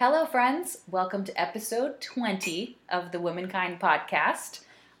Hello, friends. Welcome to episode 20 of the Womankind podcast.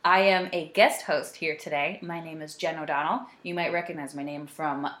 I am a guest host here today. My name is Jen O'Donnell. You might recognize my name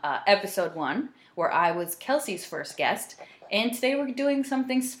from episode 1, where I was Kelsey's first guest. And today we're doing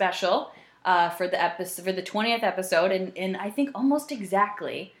something special for the 20th episode, and I think almost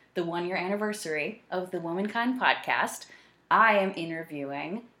exactly the 1-year anniversary of the Womankind podcast. I am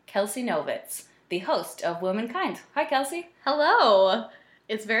interviewing Kelsey Novitz, the host of Womankind. Hi, Kelsey. Hello.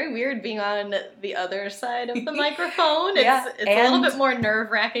 It's very weird being on the other side of the microphone. It's a little bit more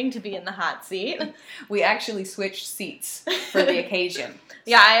nerve-wracking to be in the hot seat. We actually switched seats for the occasion.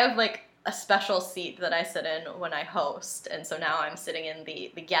 Yeah, I have like a special seat that I sit in when I host, and so now I'm sitting in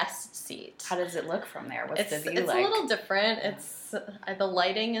the guest seat. How does it look from there? What's the view like? It's a little different. The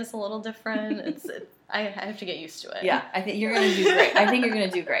lighting is a little different. I have to get used to it. Yeah, I think you're going to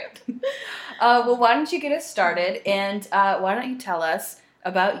do great. Well, why don't you get us started, and why don't you tell us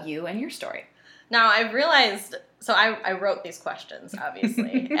about you and your story? Now, I've realized, so I wrote these questions,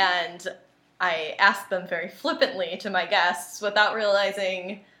 obviously, and I asked them very flippantly to my guests without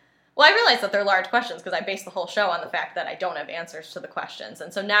realizing, well, I realized that they're large questions because I based the whole show on the fact that I don't have answers to the questions.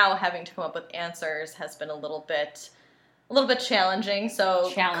 And so now having to come up with answers has been a little bit challenging.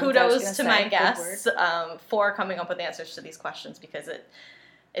 So kudos to my guests for coming up with answers to these questions because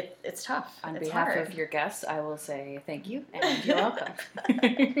it's tough. On it's behalf hard. of your guests, I will say thank you and you're welcome.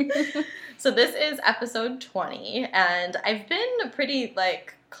 So this is episode 20, and I've been pretty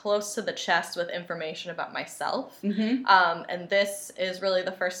close to the chest with information about myself. Mm-hmm. And this is really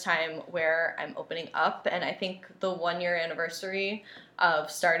the first time where I'm opening up, and I think the 1-year anniversary of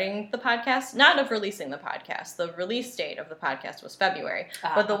starting the podcast, not of releasing the podcast. The release date of the podcast was February,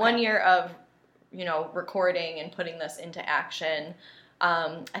 but the 1 year of, recording and putting this into action.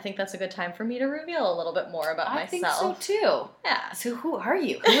 I think that's a good time for me to reveal a little bit more about myself. I think so too. Yeah. So who are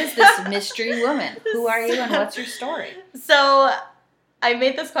you? Who is this mystery woman? Who are you and what's your story? So I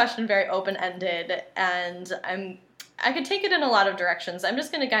made this question very open-ended, and I could take it in a lot of directions. I'm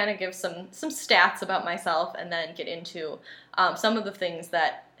just going to kind of give some stats about myself and then get into some of the things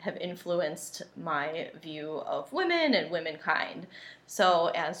that have influenced my view of women and womankind. So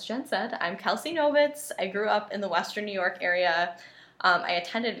as Jen said, I'm Kelsey Novitz. I grew up in the Western New York area. I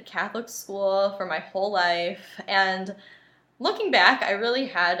attended Catholic school for my whole life, and looking back, I really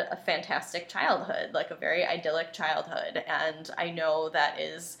had a fantastic childhood, like a very idyllic childhood, and I know that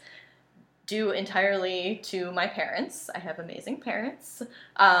is due entirely to my parents. I have amazing parents,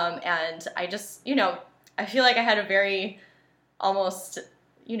 and I just, I feel like I had a very almost,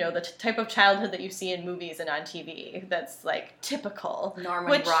 the type of childhood that you see in movies and on TV that's like typical.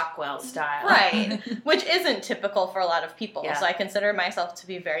 Norman Rockwell style. Right, which isn't typical for a lot of people. Yeah. So I consider myself to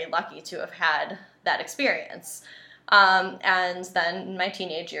be very lucky to have had that experience. And then in my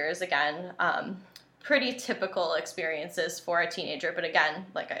teenage years, again, pretty typical experiences for a teenager. But again,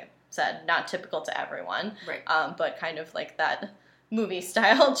 like I said, not typical to everyone. Right. But kind of like that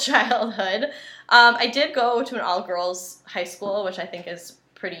movie-style childhood. I did go to an all-girls high school, which I think is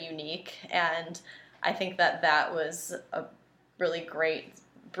pretty unique, and I think that was a really great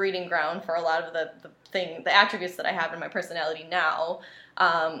breeding ground for a lot of the attributes that I have in my personality now,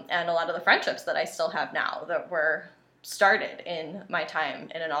 and a lot of the friendships that I still have now that were started in my time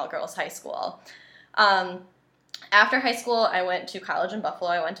in an all-girls high school. After high school, I went to college in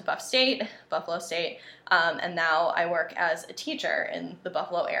Buffalo. I went to Buffalo State, and now I work as a teacher in the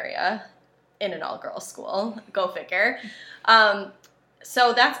Buffalo area in an all-girls school. Go figure.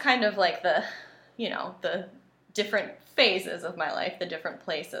 So that's kind of like the different phases of my life, the different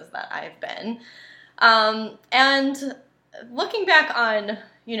places that I've been. And looking back on,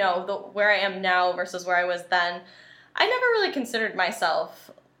 where I am now versus where I was then, I never really considered myself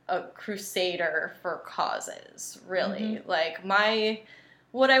a crusader for causes, really. Mm-hmm.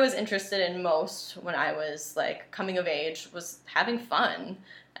 What I was interested in most when I was coming of age was having fun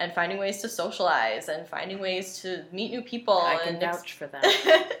and finding ways to socialize and finding ways to meet new people. I can vouch for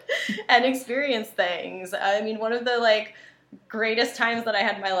that. And experience things. I mean, one of the greatest times that I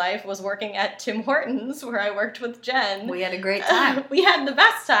had in my life was working at Tim Hortons, where I worked with Jen. We had a great time. We had the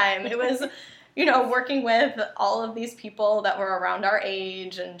best time. It was, working with all of these people that were around our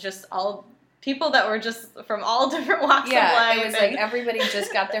age and just all people that were just from all different walks of life. Yeah, it was everybody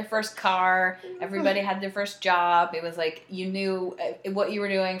just got their first car. Everybody had their first job. It was you knew what you were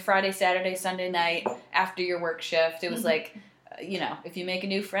doing Friday, Saturday, Sunday night after your work shift. It was if you make a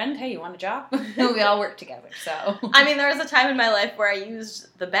new friend, hey, you want a job? We all work together, so. I mean, there was a time in my life where I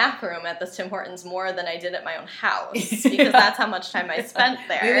used the bathroom at this Tim Hortons more than I did at my own house, because that's how much time I spent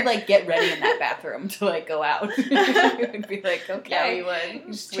there. We would, like, get ready in that bathroom to, like, go out. We'd be like, okay. Yeah, we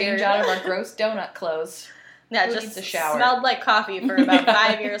would. Just change out of our gross donut clothes. Yeah, Who just needs a shower? Smelled like coffee for about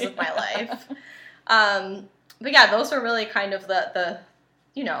 5 years of my life. But yeah, those were really kind of the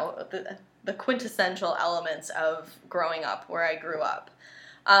quintessential elements of growing up where I grew up.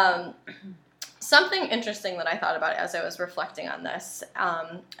 Something interesting that I thought about as I was reflecting on this,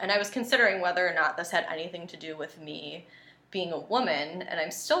 and I was considering whether or not this had anything to do with me being a woman, and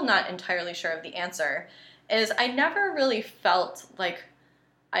I'm still not entirely sure of the answer, is I never really felt like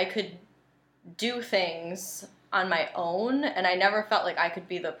I could do things on my own, and I never felt like I could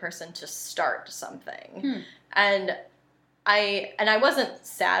be the person to start something. And I wasn't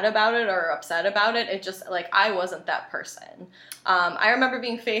sad about it or upset about it. It just, like, I wasn't that person. I remember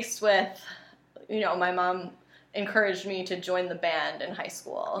being faced with, my mom encouraged me to join the band in high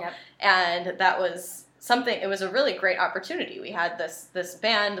school. Yep. And that was something, it was a really great opportunity. We had this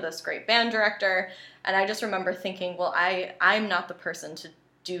band, this great band director, and I just remember thinking, well, I'm not the person to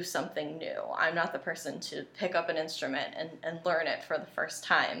do something new. I'm not the person to pick up an instrument and learn it for the first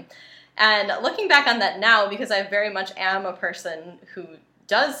time. And looking back on that now, because I very much am a person who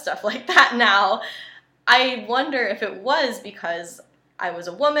does stuff like that now, I wonder if it was because I was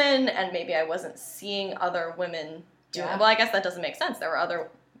a woman and maybe I wasn't seeing other women do it. Well, I guess that doesn't make sense. There were other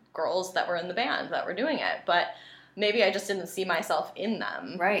girls that were in the band that were doing it, but maybe I just didn't see myself in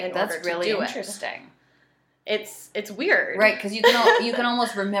them. Right, that's really interesting. It's weird. Right, because you can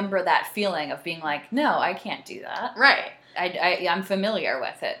almost remember that feeling of being like, no, I can't do that. Right. I'm familiar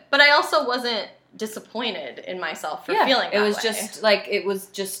with it. But I also wasn't disappointed in myself for feeling that way. It was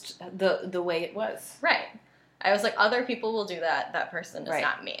just the way it was. Right. I was like, other people will do that. That person is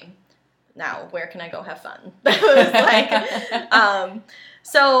not me. Now, where can I go have fun? It was like,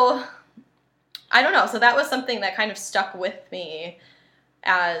 so I don't know. So that was something that kind of stuck with me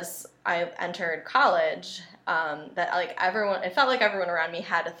as I entered college. That it felt like everyone around me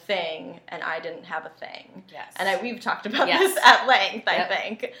had a thing and I didn't have a thing. Yes. And we've talked about this at length, I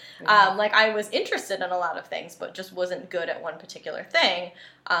think. Yeah. I was interested in a lot of things, but just wasn't good at one particular thing.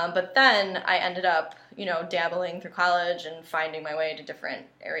 But then I ended up, dabbling through college and finding my way to different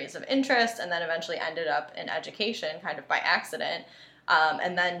areas of interest, and then eventually ended up in education kind of by accident.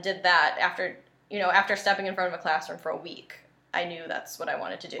 And then did that after stepping in front of a classroom for a week. I knew that's what I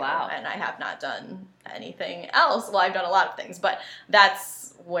wanted to do. Wow. And I have not done anything else. Well, I've done a lot of things, but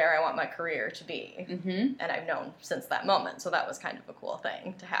that's where I want my career to be. Mm-hmm. And I've known since that moment. So that was kind of a cool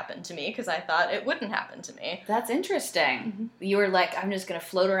thing to happen to me because I thought it wouldn't happen to me. That's interesting. Mm-hmm. You were like, I'm just going to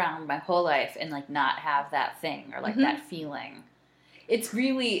float around my whole life and like not have that thing or like that feeling. It's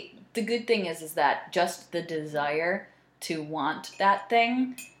really, the good thing is that just the desire to want that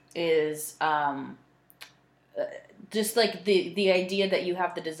thing is, just like the idea that you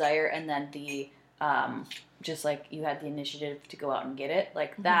have the desire and then the just like you had the initiative to go out and get it,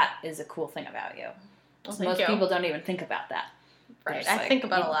 like that is a cool thing about you. Well, Most people don't even think about that. Right, I think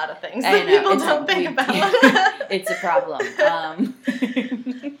about a lot of things I that know, people don't think about. It's a problem.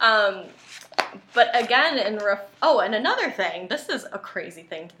 But again, and another thing, this is a crazy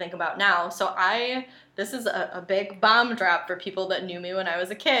thing to think about now. So this is a big bomb drop for people that knew me when I was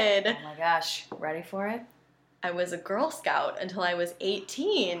a kid. Oh my gosh, ready for it? I was a Girl Scout until I was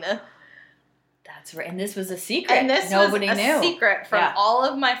 18. That's right. And this was a secret. And this Nobody was a knew. secret from all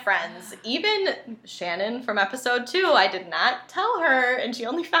of my friends. Even Shannon from episode 2, I did not tell her. And she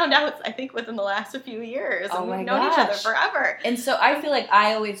only found out, I think, within the last few years. Oh and my we've known each other forever. And so I feel like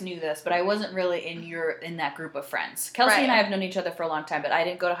I always knew this, but I wasn't really in that group of friends. Kelsey and I have known each other for a long time, but I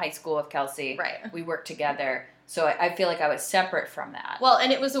didn't go to high school with Kelsey. Right. We worked together. So I feel like I was separate from that. Well,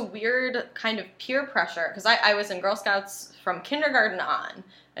 and it was a weird kind of peer pressure, because I was in Girl Scouts from kindergarten on,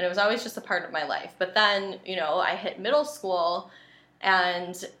 and it was always just a part of my life. But then, I hit middle school,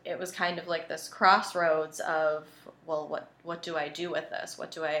 and it was kind of like this crossroads of, well, what do I do with this?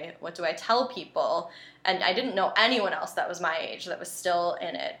 What do I tell people? And I didn't know anyone else that was my age that was still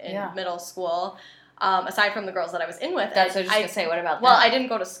in it in middle school. Aside from the girls that I was in with. That's what I was just going to say. What about them? Well, I didn't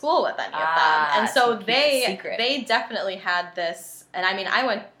go to school with any of them. And so they they definitely had this, and I mean,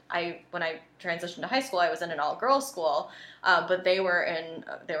 when I transitioned to high school, I was in an all-girls school, but they were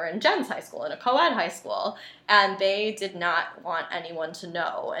in Jen's high school, in a co-ed high school, and they did not want anyone to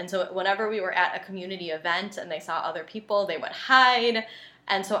know. And so whenever we were at a community event and they saw other people, they would hide.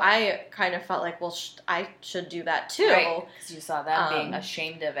 And so I kind of felt like, well, I should do that too. Right, because you saw them being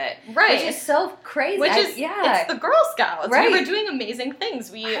ashamed of it. Right. Which is so crazy. It's the Girl Scouts. Right. We were doing amazing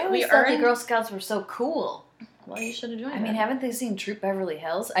things. I always thought the Girl Scouts were so cool. Well, you should have joined I mean, haven't they seen Troop Beverly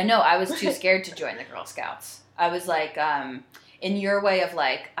Hills? I know, I was too scared to join the Girl Scouts. I was like, in your way of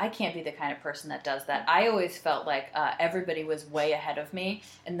like, I can't be the kind of person that does that. I always felt like everybody was way ahead of me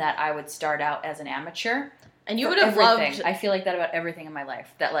and that I would start out as an amateur. And you would have everything. loved... I feel like that about everything in my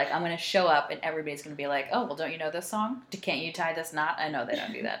life. That, like, I'm going to show up and everybody's going to be like, oh, well, don't you know this song? Can't you tie this knot? I know they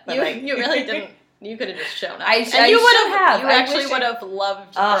don't do that. But you really didn't. You could have just shown up. You actually would have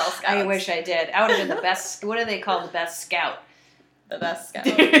loved Girl Scouts. I wish I did. I would have been the best. What do they call the best scout? The best scout.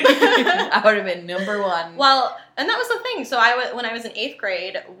 I would have been number one. Well, and that was the thing. So when I was in 8th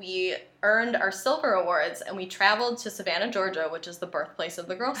grade, we earned our silver awards, and we traveled to Savannah, Georgia, which is the birthplace of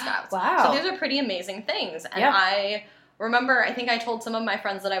the Girl Scouts. Wow. So these are pretty amazing things. And I remember, I think I told some of my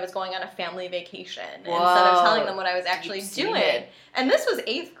friends that I was going on a family vacation instead of telling them what I was actually doing. And this was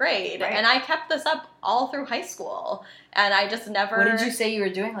 8th grade, and I kept this up all through high school. And I just never... What did you say you were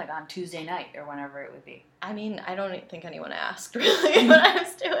doing, like, on Tuesday night or whenever it would be? I mean, I don't think anyone asked, really, what I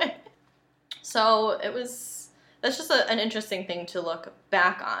was doing. So that's just an interesting thing to look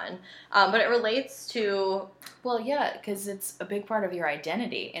back on. But it relates to... Well, yeah, because it's a big part of your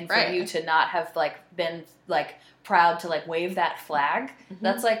identity. And for you to not have, like, been, like, proud to, like, wave that flag,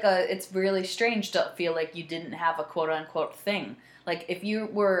 that's like it's really strange to feel like you didn't have a quote-unquote thing. Like, if you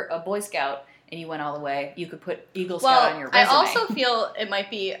were a Boy Scout and you went all the way, you could put Eagle Scout on your resume. I also feel it might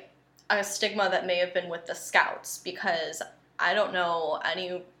be a stigma that may have been with the Scouts, because I don't know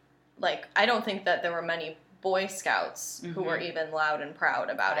I don't think that there were many Boy Scouts who were even loud and proud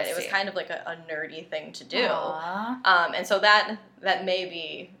about it. It was kind of like a nerdy thing to do. And so that may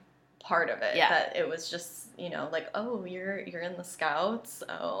be part of it. That it was just, like, oh, you're in the Scouts?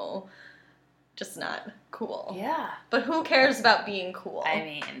 Oh, just not cool. Yeah. But who cares about being cool? I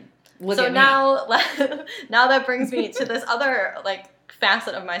mean, now that brings me to this other, like,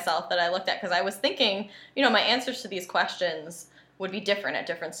 facet of myself that I looked at, because I was thinking, my answers to these questions would be different at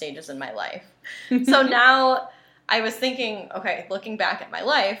different stages in my life. So now I was thinking, okay, looking back at my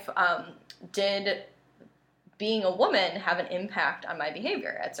life, did being a woman have an impact on my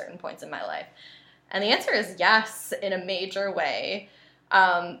behavior at certain points in my life? And the answer is yes, in a major way,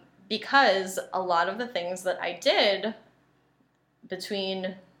 because a lot of the things that I did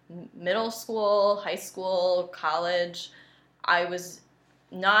between middle school, high school, college, I was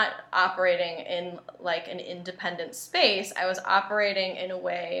not operating in, like, an independent space. I was operating in a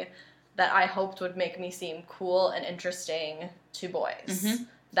way that I hoped would make me seem cool and interesting to boys.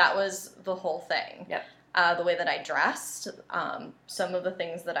 That was the whole thing. Yep. The way that I dressed, some of the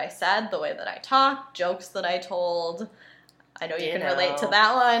things that I said, the way that I talked, jokes that I told. I know you can relate to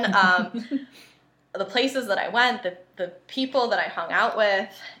that one. The places that I went, the people that I hung out with,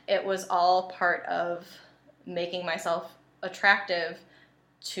 it was all part of making myself attractive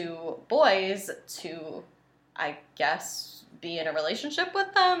to boys to, I guess, be in a relationship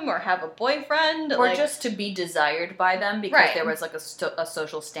with them or have a boyfriend. Or just to be desired by them because there was, like, a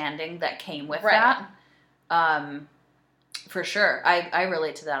social standing that came with that. For sure. I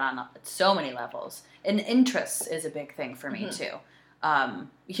relate to that on so many levels. And interests is a big thing for me, too.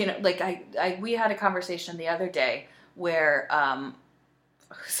 We had a conversation the other day where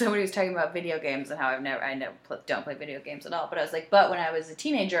somebody was talking about video games and how I don't play video games at all. But I was like, but when I was a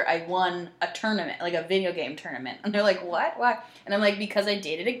teenager, I won a tournament, like a video game tournament. And they're like, what? Why? And I'm like, because I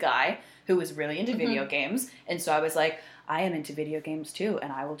dated a guy who was really into video games. And so I was like, I am into video games too,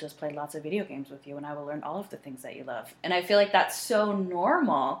 and I will just play lots of video games with you, and I will learn all of the things that you love. And I feel like that's so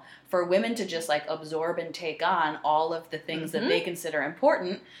normal for women to just, like, absorb and take on all of the things that they consider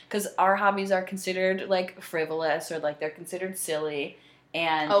important, because our hobbies are considered, like, frivolous or, like, they're considered silly.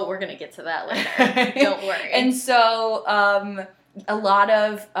 And we're going to get to that later. Don't worry. And so a lot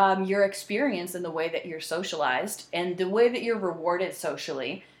of your experience in the way that you're socialized and the way that you're rewarded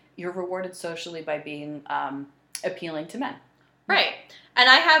socially by being appealing to men. Right. And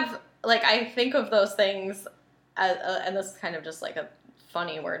I think of those things as, and this is kind of just like a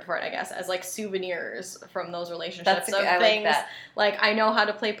funny word for it, I guess, as like souvenirs from those relationships of things. Like I know how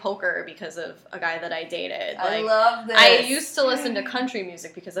to play poker because of a guy that I dated. Like, I love this. I used to listen to country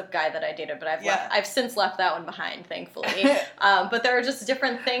music because of a guy that I dated, but I've since left that one behind, thankfully. But there are just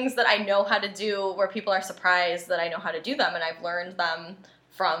different things that I know how to do where people are surprised that I know how to do them, and I've learned them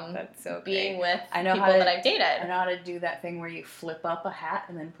from That's so being great. with I know people how to, that I've dated. I know how to do that thing where you flip up a hat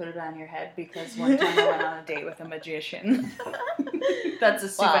and then put it on your head, because one time I went on a date with a magician. That's a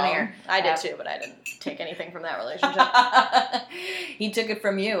souvenir. Well, I did too, but I didn't take anything from that relationship. He took it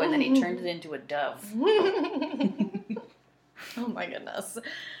from you, and then he turned it into a dove. Oh my goodness.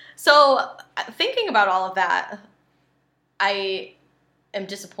 So, thinking about all of that, I am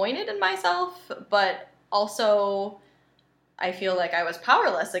disappointed in myself, but also I feel like I was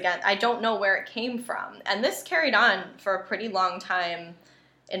powerless again. I don't know where it came from. And this carried on for a pretty long time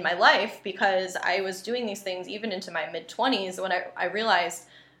in my life, because I was doing these things even into my mid-20s when I realized,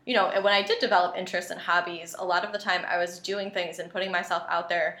 you know, when I did develop interests and hobbies, a lot of the time I was doing things and putting myself out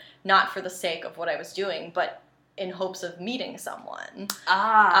there not for the sake of what I was doing, but in hopes of meeting someone.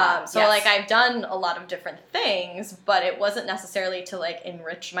 Yes. Like, I've done a lot of different things, but it wasn't necessarily to, like,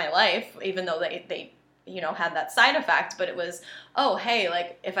 enrich my life, even though they you know, had that side effect, but it was, oh, hey,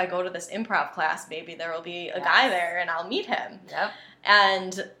 like, if I go to this improv class, maybe there will be a guy there and I'll meet him. Yep.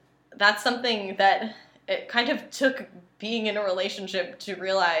 And that's something that it kind of took being in a relationship to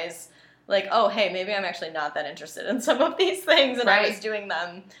realize, like, oh, hey, maybe I'm actually not that interested in some of these things, and I was doing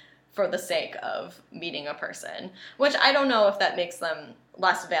them for the sake of meeting a person, which I don't know if that makes them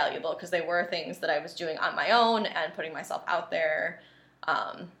less valuable, because they were things that I was doing on my own and putting myself out there.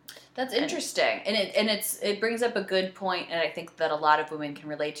 That's interesting, and it brings up a good point, and I think that a lot of women can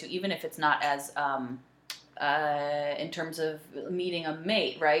relate to, even if it's not as in terms of meeting a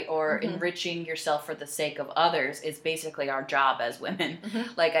mate, right, or enriching yourself for the sake of others is basically our job as women.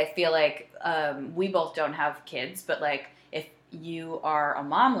 Like, I feel like we both don't have kids, but like, if you are a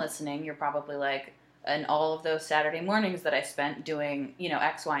mom listening, you're probably like, and all of those Saturday mornings that I spent doing, you know,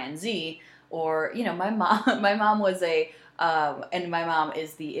 X, Y, and Z, or, you know, my mom was and my mom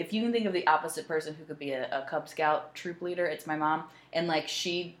is if you can think of the opposite person who could be a Cub Scout troop leader, it's my mom. And, like,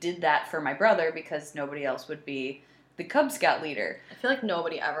 she did that for my brother because nobody else would be the Cub Scout leader. I feel like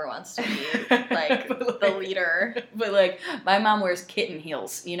nobody ever wants to be, like, the leader. But, like, my mom wears kitten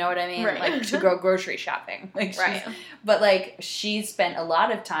heels, you know what I mean? Right. Like, to go grocery shopping. Like, but, like, she spent a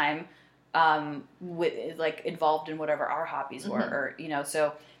lot of time with, like, involved in whatever our hobbies were, or, you know,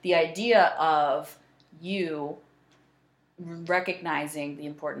 so the idea of you recognizing the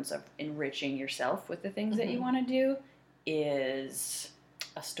importance of enriching yourself with the things that you want to do is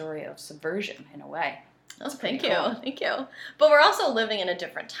a story of subversion in a way. Oh, thank you. But we're also living in a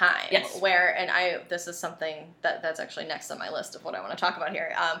different time. Yes. Where, and this is something that's actually next on my list of what I want to talk about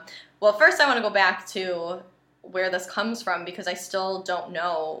here. Well, first I want to go back to where this comes from, because I still don't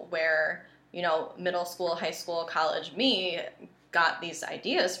know where, you know, middle school, high school, college me got these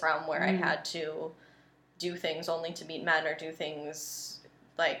ideas from, where I had to do things only to meet men, or do things,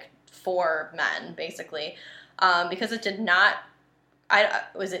 like, for men, basically. Because it did not,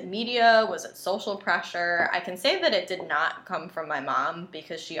 was it media? Was it social pressure? I can say that it did not come from my mom,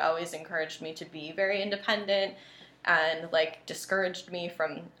 because she always encouraged me to be very independent, and, like, discouraged me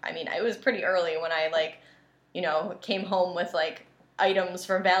from, I mean, it was pretty early when I, like, you know, came home with, like, items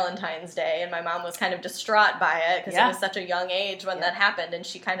for Valentine's Day, and my mom was kind of distraught by it, because it was such a young age when that happened, and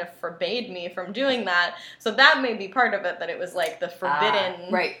she kind of forbade me from doing that. So that may be part of it, that it was like the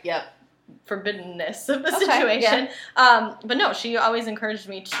forbidden forbiddenness of the situation. But no, she always encouraged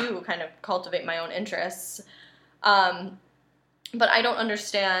me to kind of cultivate my own interests. But I don't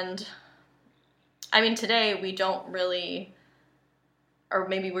understand. I mean, today we don't really, or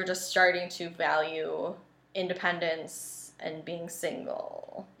maybe we're just starting to value independence and being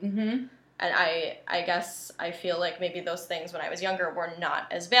single. And I guess I feel like maybe those things when I was younger were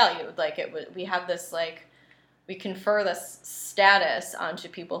not as valued. Like, we have this, like, we confer this status onto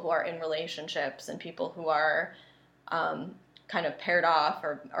people who are in relationships and people who are kind of paired off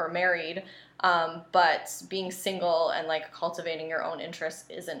or married. But being single and, like, cultivating your own interests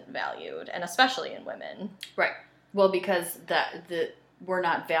isn't valued, and especially in women. Right. Well, because we're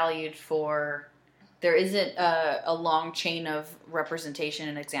not valued for. There isn't a long chain of representation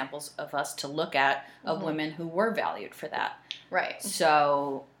and examples of us to look at of women who were valued for that. Right.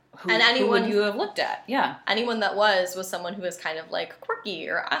 So who would you have looked at? Yeah. Anyone that was someone who was kind of, like, quirky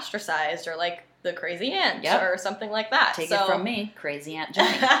or ostracized, or, like, the crazy aunt or something like that. Take it from me, crazy Aunt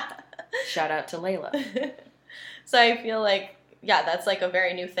Jenny. Shout out to Layla. So I feel like, yeah, that's, like, a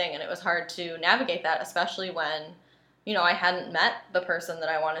very new thing, and it was hard to navigate that, especially when, you know, I hadn't met the person that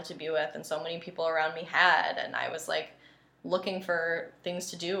I wanted to be with, and so many people around me had, and I was, like, looking for things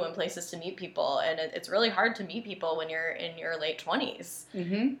to do and places to meet people, and it's really hard to meet people when you're in your late 20s.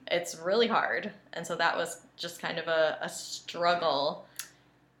 It's really hard, and so that was just kind of a struggle.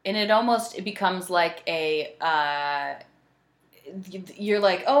 And it becomes like you're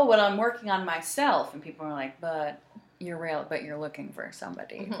like, oh, well, I'm working on myself, and people are like, but you're looking for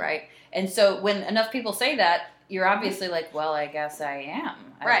somebody, right? And so when enough people say that, you're obviously like, well, I guess I am.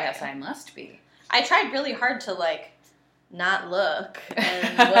 I guess I must be. I tried really hard to like not look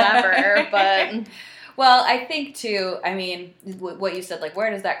and whatever, but. Well, I think too, I mean, what you said, like, where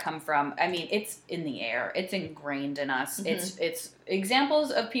does that come from? I mean, it's in the air. It's ingrained in us. It's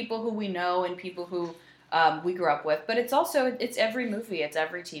examples of people who we know and people who we grew up with, but it's every movie, it's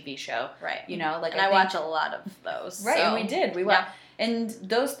every TV show. Right. You know, like, and I watch a lot of those. Right, so. and we did. And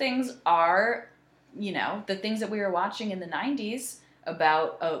those things are, you know, the things that we were watching in the 90s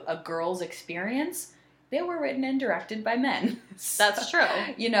about a girl's experience, they were written and directed by men. That's true.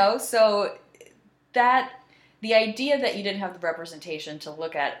 You know, so that the idea that you didn't have the representation to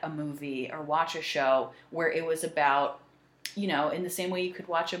look at a movie or watch a show where it was about, you know, in the same way you could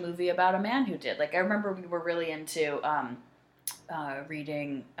watch a movie about a man who did. Like, I remember we were really into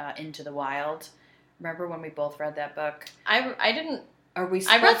reading Into the Wild. Remember when we both read that book? I didn't. Or we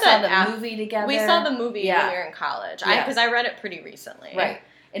I read saw the movie together. We saw the movie when we were in college. Because I read it pretty recently. Right.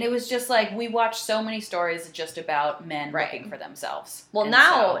 And it was just like, we watched so many stories just about men looking for themselves. Well,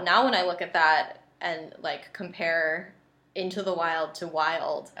 now when I look at that and like compare Into the Wild to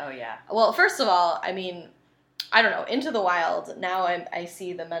Wild. Oh, yeah. Well, first of all, I mean, I don't know, Into the Wild, now I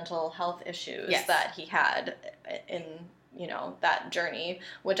see the mental health issues that he had in, you know, that journey,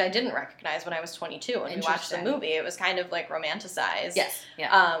 which I didn't recognize when I was 22 when we watched the movie. It was kind of like romanticized. Yes.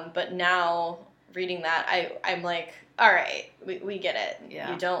 Yeah. But now reading that, I'm like, all right, we get it.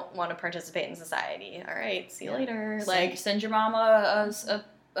 Yeah. You don't want to participate in society. All right, see you later. Like, send your mama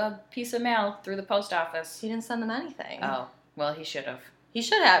a piece of mail through the post office. He didn't send them anything. Oh, well, he should have. He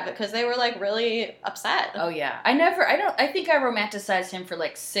should have, because they were like really upset. Oh yeah, I think I romanticized him for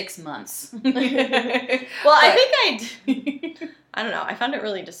like 6 months. Well, I think I don't know. I found it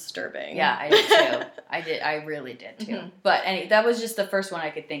really disturbing. Yeah, I did too. I really did too. Mm-hmm. But that was just the first one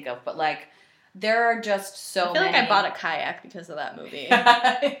I could think of. But like, there are just so many. I feel like I bought a kayak because of that movie.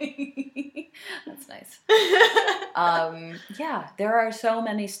 That's nice. Yeah, there are so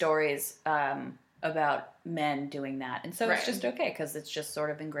many stories about men doing that. And so it's just okay because it's just sort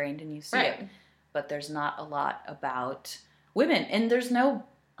of ingrained and you see it. But there's not a lot about women. And there's no,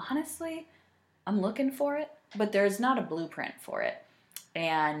 honestly, I'm looking for it, but there's not a blueprint for it.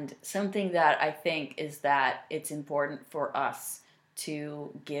 And something that I think is that it's important for us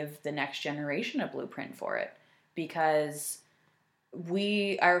to give the next generation a blueprint for it, because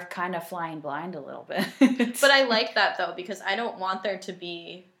we are kind of flying blind a little bit. But I like that though, because I don't want there to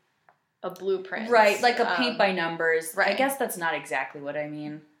be a blueprint. Right, like a paint by numbers. Right. I guess that's not exactly what I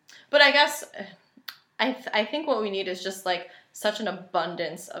mean. But I guess I think what we need is just like such an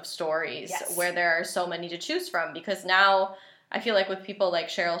abundance of stories where there are so many to choose from, because now I feel like with people like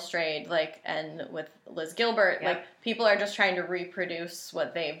Cheryl Strayed, like, and with Liz Gilbert, like, people are just trying to reproduce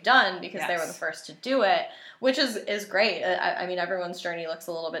what they've done because they were the first to do it, which is great. I mean, everyone's journey looks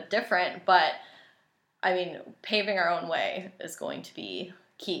a little bit different, but, I mean, paving our own way is going to be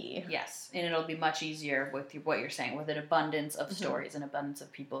key. Yes, and it'll be much easier with what you're saying, with an abundance of stories, an abundance of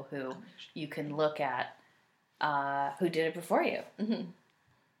people who you can look at who did it before you. Mm-hmm.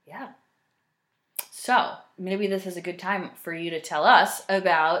 Yeah. So, maybe this is a good time for you to tell us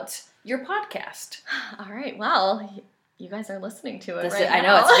about your podcast. All right. Well, you guys are listening to it now. I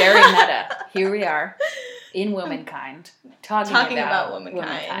know, it's very meta. Here we are in Womankind, talking about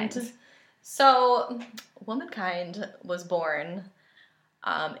Womankind. So, Womankind was born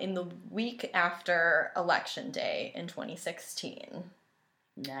in the week after Election Day in 2016.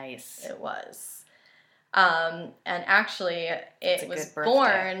 Nice. It was. And actually, it was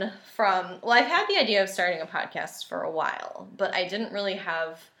born from, well, I've had the idea of starting a podcast for a while, but I didn't really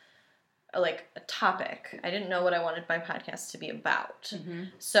have a topic. I didn't know what I wanted my podcast to be about. Mm-hmm.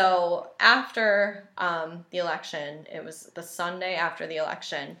 So after the election, it was the Sunday after the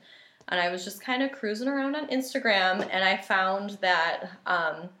election, and I was just kind of cruising around on Instagram, and I found that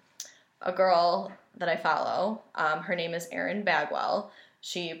a girl that I follow, her name is Erin Bagwell.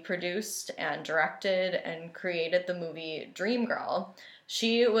 She produced and directed and created the movie Dreamgirl.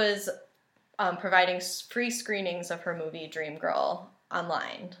 She was providing free screenings of her movie Dreamgirl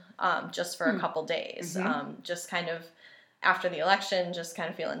online just for a couple days. Mm-hmm. Just kind of after the election, just kind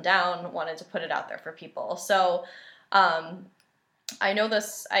of feeling down, wanted to put it out there for people. So I know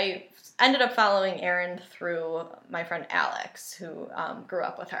this, I ended up following Erin through my friend Alex, who grew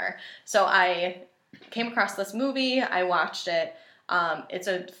up with her. So I came across this movie, I watched it. It's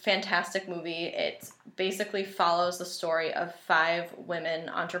a fantastic movie. It basically follows the story of 5 women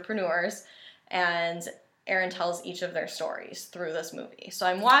entrepreneurs, and Aaron tells each of their stories through this movie. So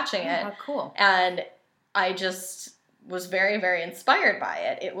I'm watching it. Oh, cool. And I just was very, very inspired by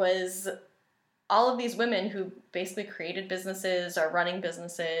it. It was all of these women who basically created businesses, are running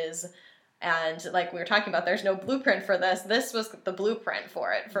businesses, and like we were talking about, there's no blueprint for this. This was the blueprint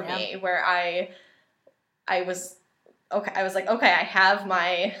for it for me, where I was like, okay, I have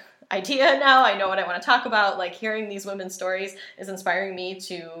my idea now. I know what I want to talk about. Like, hearing these women's stories is inspiring me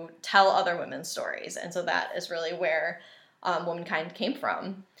to tell other women's stories. And so that is really where Womankind came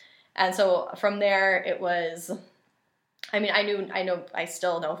from. And so from there, it was, I mean, I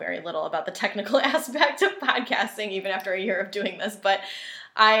still know very little about the technical aspect of podcasting, even after a year of doing this, but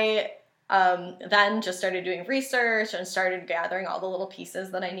I then just started doing research and started gathering all the little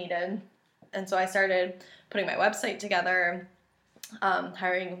pieces that I needed. And so I started putting my website together,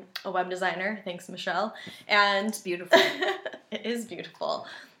 hiring a web designer, thanks Michelle, and It's beautiful. it is beautiful.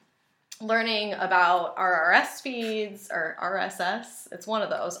 Learning about RRS feeds, or RSS, it's one of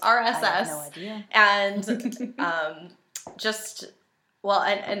those, RSS. I have no idea. And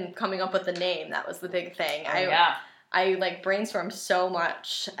and coming up with the name, that was the big thing. I like brainstormed so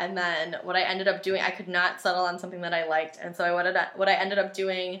much, and then what I ended up doing, I could not settle on something that I liked, and so what I ended up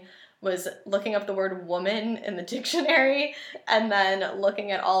doing was looking up the word woman in the dictionary, and then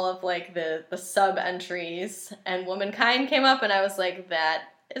looking at all of like the sub entries, and Womankind came up, and I was like, that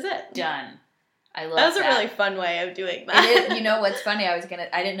is it. Done. I love that. Was a really fun way of doing that. It is, you know what's funny? I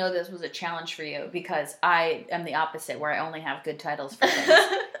didn't know this was a challenge for you, because I am the opposite, where I only have good titles for things.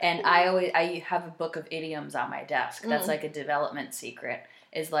 And I have a book of idioms on my desk. That's like a development secret.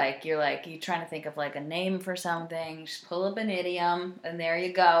 Is like, you're trying to think of like a name for something, just pull up an idiom, and there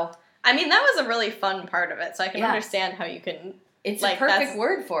you go. I mean, that was a really fun part of it, so I can understand how you can... It's like, a perfect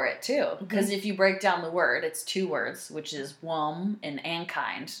word for it, too. Because if you break down the word, it's two words, which is wom and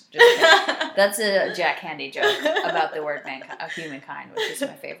kind. That's a Jack Handy joke about the word humankind, which is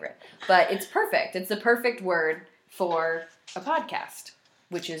my favorite. But it's perfect. It's the perfect word for a podcast,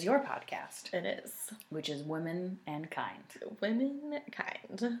 which is your podcast. It is. Which is Women and Kind.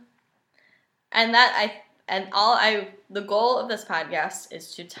 Womankind. And the goal of this podcast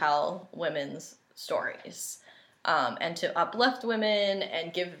is to tell women's stories. And to uplift women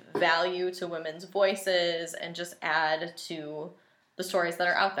and give value to women's voices and just add to the stories that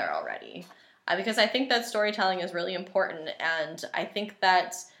are out there already. Because I think that storytelling is really important, and I think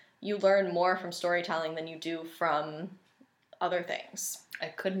that you learn more from storytelling than you do from other things. I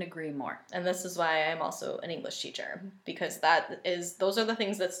couldn't agree more. And this is why I'm also an English teacher, because those are the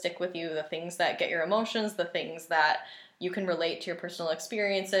things that stick with you, the things that get your emotions, the things that you can relate to your personal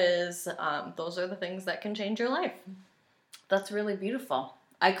experiences. Those are the things that can change your life. That's really beautiful.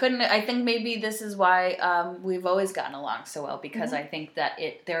 I think maybe this is why we've always gotten along so well, because I think that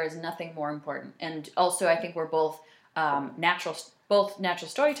there is nothing more important. And also I think we're both natural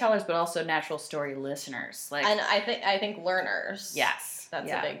storytellers, but also natural story listeners. And I think learners. Yes.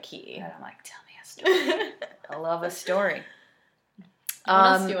 That's a big key. And I'm like, tell me a story. I love a story. What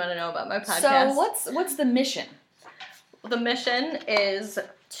else do you want to know about my podcast? So what's the mission? The mission is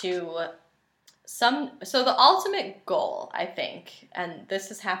so the ultimate goal, I think, and this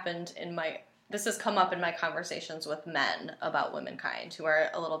has come up in my conversations with men about Womankind, who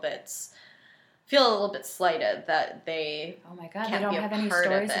are feel a little bit slighted that they they don't have any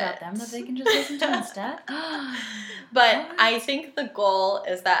stories about them that they can just listen to instead. But I think the goal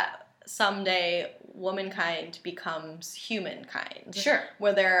is that someday Womankind becomes humankind. Sure.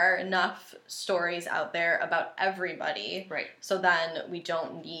 Where there are enough stories out there about everybody. Right. So then we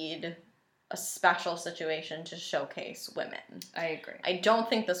don't need a special situation to showcase women. I agree. I don't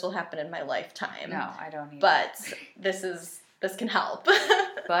think this will happen in my lifetime. No, I don't either. But this can help.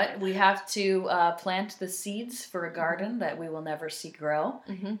 But we have to plant the seeds for a garden that we will never see grow.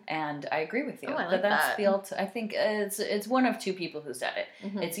 Mm-hmm. And I agree with you. Oh, I like that. I think it's one of two people who said it.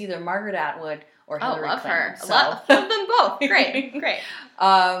 Mm-hmm. It's either Margaret Atwood or Hillary Clinton. Her. So. Love them both. Great.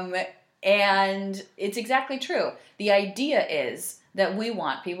 And it's exactly true. The idea is that we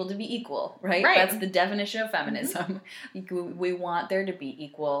want people to be equal, right? That's the definition of feminism. Mm-hmm. We want there to be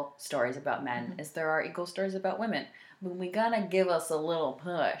equal stories about men as there are equal stories about women. But we gotta give us a little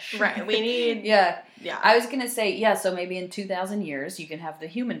push. Right, we need... Yeah. I was gonna say, so maybe in 2,000 years you can have the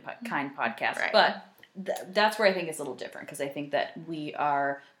Humankind podcast. Right. But that's where I think it's a little different, because I think that we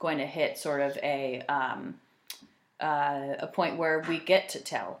are going to hit sort of a point where we get to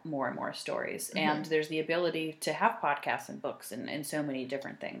tell more and more stories. Mm-hmm. And there's the ability to have podcasts and books and so many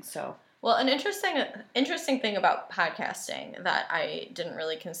different things. So... Well, an interesting thing about podcasting that I didn't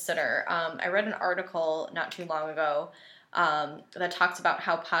really consider, I read an article not too long ago that talks about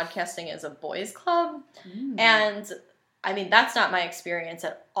how podcasting is a boys' club. Mm. And I mean, that's not my experience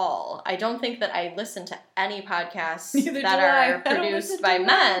at all. I don't think that I listen to any podcasts Neither that do I. are I don't produced listen by to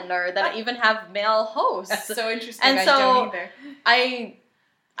men or that even have male hosts. That's so interesting. And I so don't either.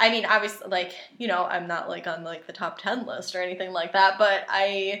 I mean, obviously, like, you know, I'm not like on like the top 10 list or anything like that, but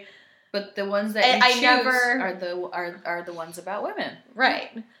But the ones that you choose are the ones about women.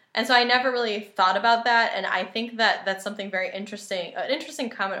 Right. And so I never really thought about that, and I think that that's something very interesting. An interesting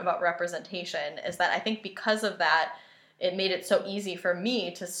comment about representation is that I think because of that, it made it so easy for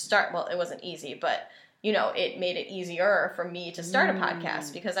me to start. Well, it wasn't easy, but, you know, it made it easier for me to start a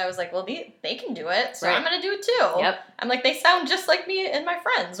podcast because I was like, well, they can do it, so I'm going to do it too. Yep. I'm like, they sound just like me and my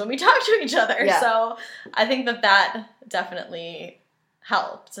friends when we talk to each other. Yeah. So I think that definitely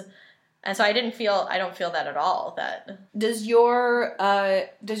helped. And so I don't feel that at all. That does your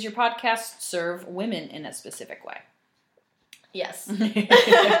podcast serve women in a specific way? Yes.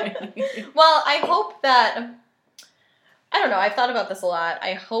 Well, I hope that, I don't know, I've thought about this a lot.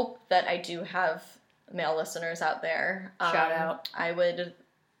 I hope that I do have male listeners out there. Shout out. I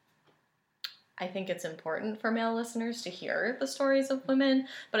think it's important for male listeners to hear the stories of women,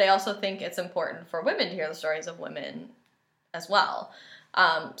 but I also think it's important for women to hear the stories of women as well.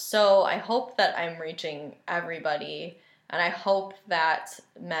 So I hope that I'm reaching everybody, and I hope that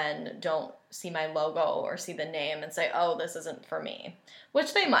men don't see my logo or see the name and say, oh, this isn't for me,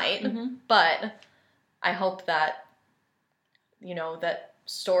 which they might, but I hope that, you know, that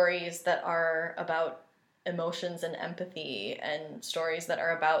stories that are about emotions and empathy and stories that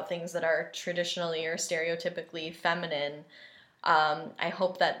are about things that are traditionally or stereotypically feminine, I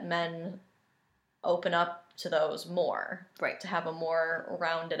hope that men open up to those more, right? To have a more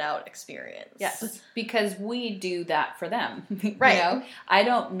rounded out experience. Yes, because we do that for them, right? You know? I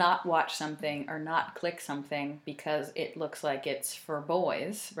don't not watch something or not click something because it looks like it's for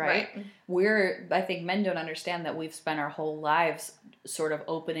boys, right? I think men don't understand that we've spent our whole lives sort of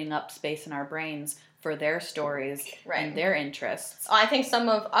opening up space in our brains for their stories and their interests. I think some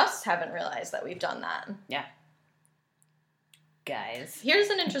of us haven't realized that we've done that. Yeah. Guys. Here's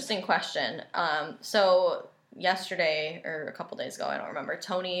an interesting question. So yesterday, or a couple days ago, I don't remember,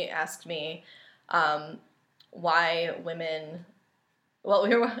 Tony asked me why women... Well,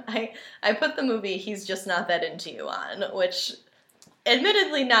 I put the movie He's Just Not That Into You on, which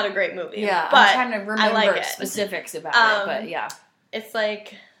admittedly not a great movie. Yeah, but I'm trying to remember specifics about it, but yeah. It's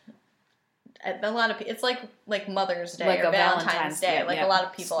like... A lot of people, it's like Mother's Day like or Valentine's Day. A lot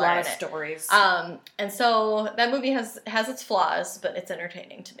of people are in it. Stories. And so that movie has its flaws, but it's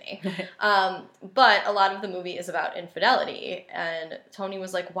entertaining to me. But a lot of the movie is about infidelity. And Tony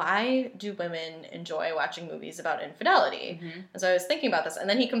was like, why do women enjoy watching movies about infidelity? And so I was thinking about this. And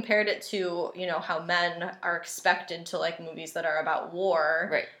then he compared it to, you know, how men are expected to like movies that are about war.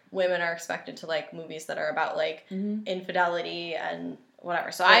 Right. Women are expected to like movies that are about like infidelity and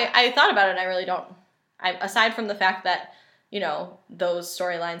whatever. So I thought about it, and I really don't. Aside from the fact that, you know, those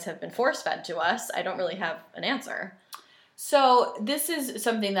storylines have been force-fed to us, I don't really have an answer. So this is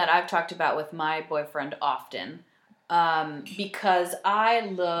something that I've talked about with my boyfriend often, because I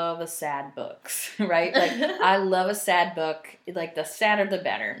love sad books, right? Like, I love a sad book. Like, the sadder, the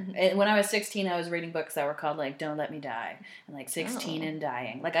better. And when I was 16, I was reading books that were called, like, Don't Let Me Die, and, like, 16 and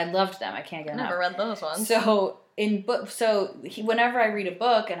Dying. Like, I loved them. I can't get enough. Never read those ones. So... whenever I read a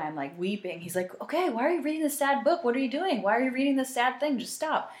book and I'm like weeping, he's like, okay, why are you reading this sad book? What are you doing? Why are you reading this sad thing? Just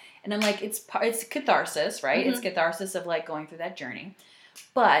stop. And I'm like, it's catharsis, right? It's catharsis of like going through that journey.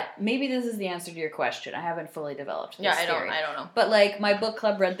 But maybe this is the answer to your question. I haven't fully developed this theory. I don't know. But like my book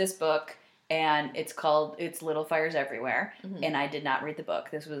club read this book, and it's Little Fires Everywhere, and I did not read the book.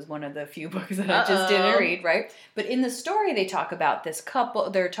 This was one of the few books that I just didn't read, right? But in the story, they talk about this couple.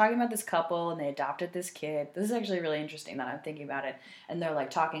 They're talking about this couple, and they adopted this kid. This is actually really interesting that I'm thinking about it. And they're like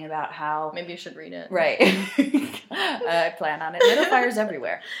talking about how... Maybe you should read it. Right. I plan on it. Little Fires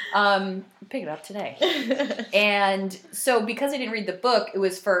Everywhere. Pick it up today. And so because I didn't read the book, it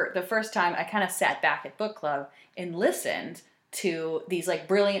was for the first time I kind of sat back at book club and listened to these like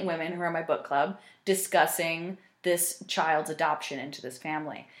brilliant women who are in my book club discussing this child's adoption into this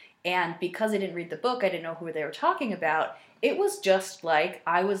family. And because I didn't read the book, I didn't know who they were talking about. It was just like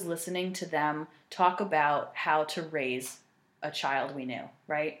I was listening to them talk about how to raise a child we knew,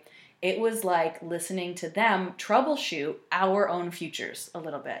 right? It was like listening to them troubleshoot our own futures a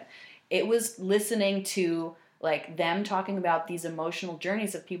little bit. It was listening to like them talking about these emotional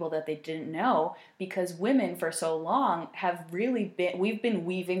journeys of people that they didn't know, because women for so long have really been, we've been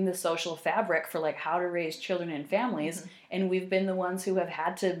weaving the social fabric for like how to raise children and families, and we've been the ones who have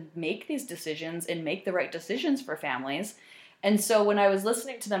had to make these decisions and make the right decisions for families. And so when I was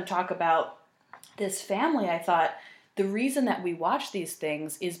listening to them talk about this family, I thought the reason that we watch these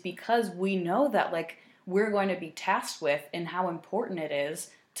things is because we know that like we're going to be tasked with and how important it is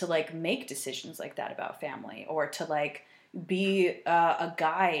to like make decisions like that about family, or to like be a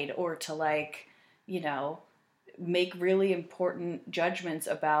guide, or to like, you know, make really important judgments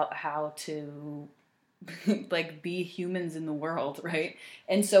about how to like be humans in the world, right?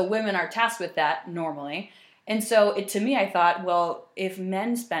 And so women are tasked with that normally. And so to me, I thought, well, if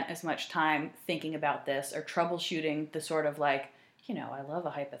men spent as much time thinking about this or troubleshooting the sort of like, you know, I love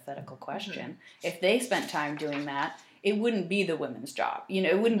a hypothetical question. If they spent time doing that, it wouldn't be the women's job. You know,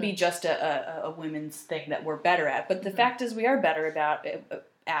 it wouldn't be just a women's thing that we're better at. But the fact is we are better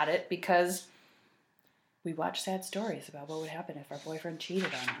at it because we watch sad stories about what would happen if our boyfriend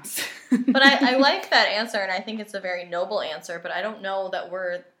cheated on us. But I like that answer, and I think it's a very noble answer, but I don't know that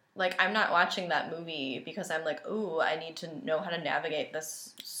we're, like, I'm not watching that movie because I'm like, ooh, I need to know how to navigate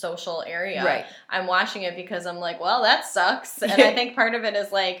this social area. Right. I'm watching it because I'm like, well, that sucks. And I think part of it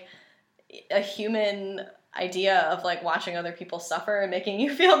is, like, a human idea of like watching other people suffer and making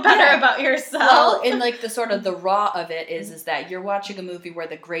you feel better about yourself. Well, and like the sort of the raw of it is that you're watching a movie where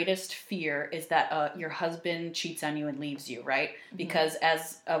the greatest fear is that your husband cheats on you and leaves you, right? Because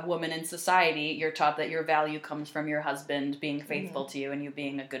as a woman in society, you're taught that your value comes from your husband being faithful to you and you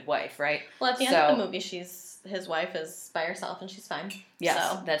being a good wife, right? Well, at the end of the movie, his wife is by herself and she's fine.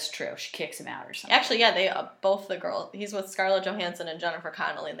 Yes, so. That's true. She kicks him out or something. Actually, yeah, they both the girl. He's with Scarlett Johansson and Jennifer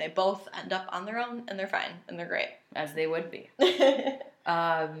Connelly, and they both end up on their own, and they're fine, and they're great. As they would be.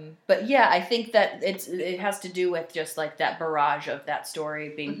 But yeah, I think that it has to do with just like that barrage of that story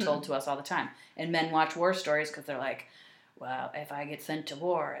being told to us all the time. And men watch war stories because they're like, well, if I get sent to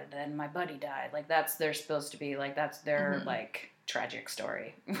war and then my buddy died, like they're supposed to be like, that's their like tragic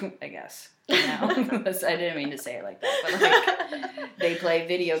story, I guess. You know? I didn't mean to say it like that, but like they play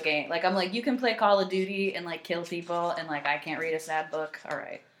video game. Like I'm like, you can play Call of Duty and like kill people, and like I can't read a sad book. All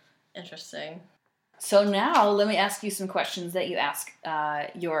right. Interesting. So now let me ask you some questions that you ask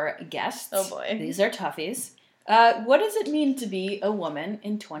your guests. Oh boy. These are toughies. What does it mean to be a woman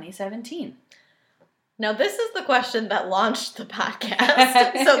in 2017? Now, this is the question that launched the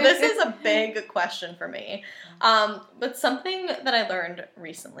podcast. So this is a big question for me. But something that I learned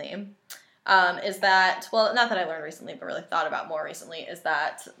recently is that, well, not that I learned recently, but really thought about more recently, is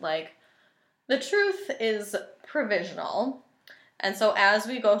that, like, the truth is provisional. And so as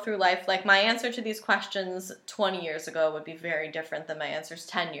we go through life, like, my answer to these questions 20 years ago would be very different than my answers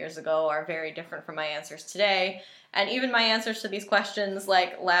 10 years ago, are very different from my answers today. And even my answers to these questions,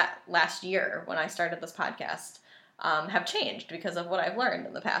 like, last year when I started this podcast, have changed because of what I've learned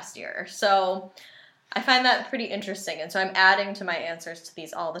in the past year. So I find that pretty interesting. And so I'm adding to my answers to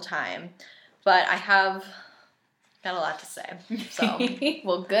these all the time. But I have got a lot to say. So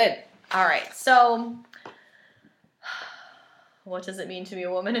well, good. All right. So what does it mean to be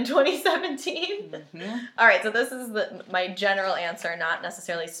a woman in 2017? All right. So this is my general answer, not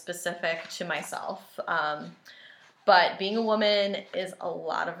necessarily specific to myself. But being a woman is a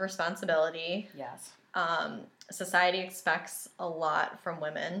lot of responsibility. Yes. Society expects a lot from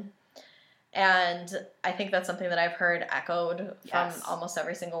women. And I think that's something that I've heard echoed from almost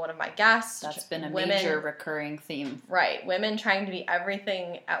every single one of my guests. That's been a major recurring theme. Right. Women trying to be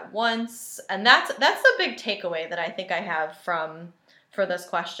everything at once. And that's the big takeaway that I think I have for this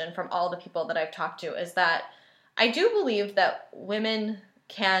question from all the people that I've talked to, is that I do believe that women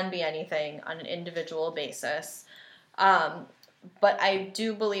can be anything on an individual basis. But I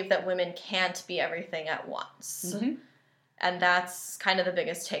do believe that women can't be everything at once. And that's kind of the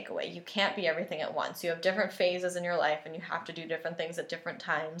biggest takeaway. You can't be everything at once. You have different phases in your life, and you have to do different things at different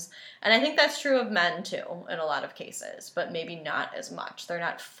times. And I think that's true of men, too, in a lot of cases, but maybe not as much. They're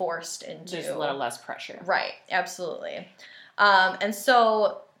not forced into... There's a little less pressure. Right, absolutely. And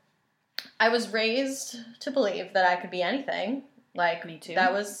so I was raised to believe that I could be anything. Like, me too.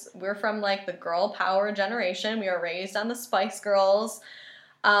 We're from, like, the girl power generation. We were raised on the Spice Girls.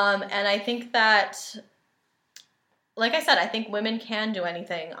 And I think that... Like I said, I think women can do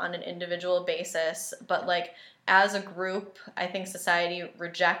anything on an individual basis, but like as a group, I think society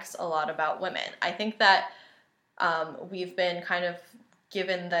rejects a lot about women. I think that we've been kind of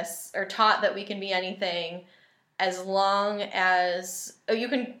given this, or taught that we can be anything as long as you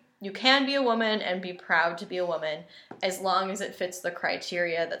can You can be a woman and be proud to be a woman as long as it fits the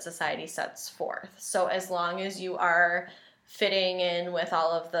criteria that society sets forth. So as long as you are fitting in with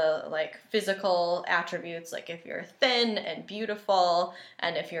all of the like physical attributes, like if you're thin and beautiful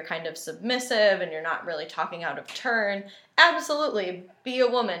and if you're kind of submissive and you're not really talking out of turn, absolutely be a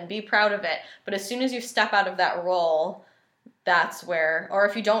woman, be proud of it. But as soon as you step out of that role, that's where, or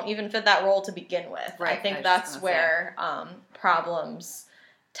if you don't even fit that role to begin with, right, I think that's where problems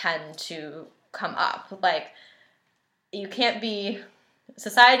tend to come up. Like, you can't be,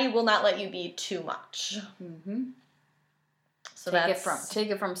 society will not let you be too much. Mm-hmm. So take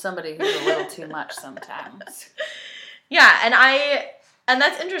it from somebody who's a little too much sometimes. Yeah, and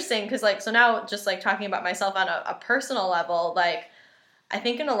that's interesting because, like, so now just, like, talking about myself on a personal level, like, I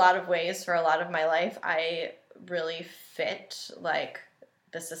think in a lot of ways for a lot of my life, I really fit, like,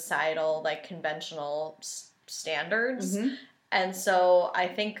 the societal, like, conventional standards. Mm-hmm. And so I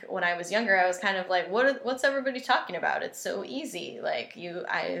think when I was younger, I was kind of like, what's everybody talking about? It's so easy. Like, you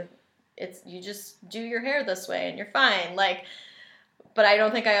just do your hair this way and you're fine. Like, but I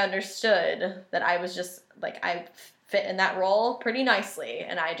don't think I understood that I was just, like, I fit in that role pretty nicely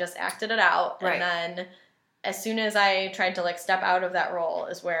and I just acted it out. Right. And then as soon as I tried to, like, step out of that role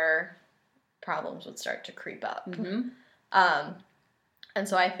is where problems would start to creep up. Mm-hmm. And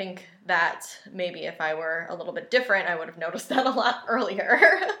so I think that maybe if I were a little bit different, I would have noticed that a lot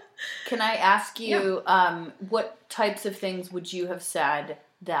earlier. Can I ask you, what types of things would you have said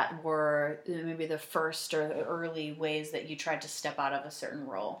that were maybe the first or the early ways that you tried to step out of a certain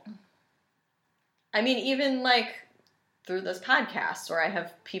role? I mean, even, like, through this podcast where I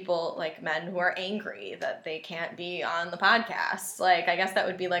have people, like, men who are angry that they can't be on the podcast. Like, I guess that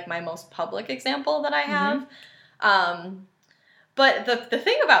would be, like, my most public example that I have. Mm-hmm. But the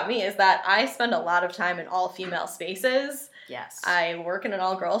thing about me is that I spend a lot of time in all-female spaces. Yes. I work in an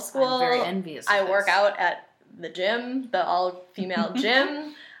all-girls school. I'm very envious of I this. work out at the gym, the all-female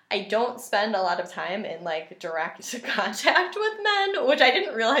gym. I don't spend a lot of time in, like, direct contact with men, which I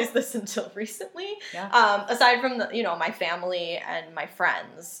didn't realize this until recently. Yeah. Aside from my family and my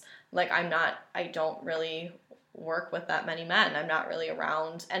friends, like, I don't really work with that many men. I'm not really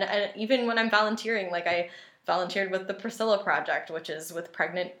around. And even when I'm volunteering, like, I volunteered with the Priscilla Project, which is with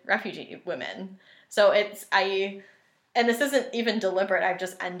pregnant refugee women. So and this isn't even deliberate, I've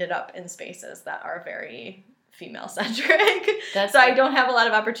just ended up in spaces that are very female-centric. So I don't have a lot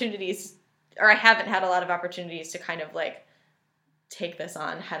of opportunities, or I haven't had a lot of opportunities to kind of, like, take this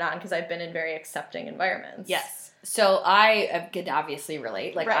on head-on, because I've been in very accepting environments. Yes. So I can obviously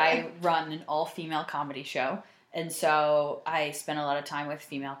relate. Like, right. I run an all-female comedy show, and so I spend a lot of time with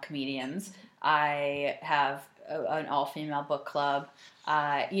female comedians. I have an all-female book club.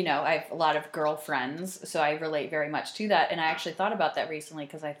 I have a lot of girlfriends, so I relate very much to that. And I actually thought about that recently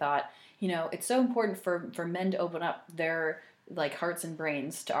because I thought, it's so important for men to open up their, like, hearts and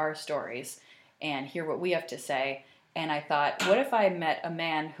brains to our stories and hear what we have to say. And I thought, what if I met a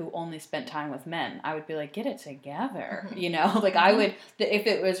man who only spent time with men? I would be like, get it together. Mm-hmm. Like, I would, if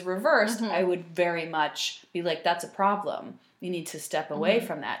it was reversed, mm-hmm. I would very much be like, that's a problem. You need to step away mm-hmm.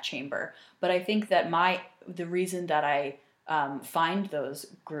 from that chamber. But I think that the reason that I find those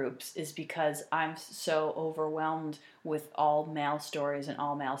groups is because I'm so overwhelmed with all male stories and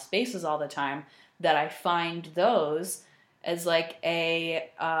all male spaces all the time that I find those as, like, a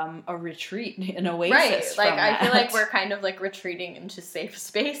retreat, an oasis. Right, like, I feel like we're kind of, like, retreating into safe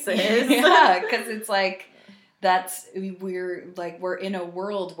spaces. Yeah, because it's like we're in a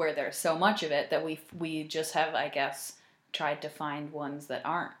world where there's so much of it that we just have, I guess, tried to find ones that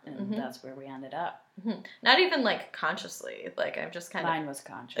aren't, and mm-hmm. that's where we ended up. Mm-hmm. Not even, like, consciously. Like, I'm just kind Mine was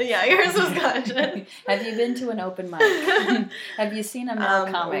conscious. Yeah, yours was conscious. Have you been to an open mic? Have you seen a male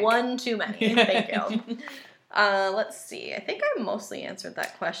comic? One too many. Thank you. Let's see. I think I mostly answered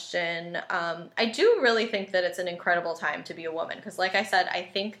that question. I do really think that it's an incredible time to be a woman because, like I said, I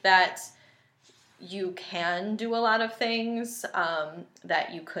think that you can do a lot of things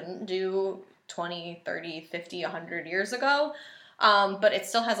that you couldn't do 20, 30, 50, 100 years ago. But it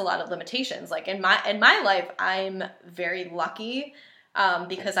still has a lot of limitations. Like, in my life, I'm very lucky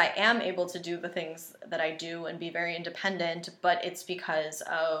because I am able to do the things that I do and be very independent, but it's because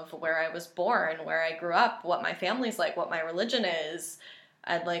of where I was born, where I grew up, what my family's like, what my religion is,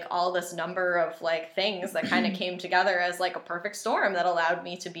 and, like, all this number of, like, things that kind of came together as, like, a perfect storm that allowed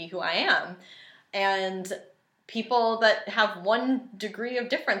me to be who I am. And people that have 1 degree of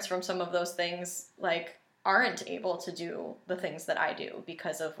difference from some of those things, like, aren't able to do the things that I do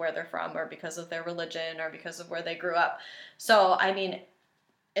because of where they're from or because of their religion or because of where they grew up. So, I mean,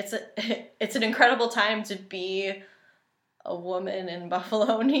 it's an incredible time to be a woman in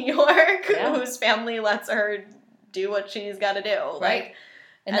Buffalo, New York, Yeah. whose family lets her do what she's got to do. Right. Like,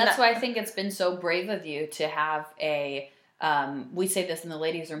 And that's why I think it's been so brave of you to have we say this in the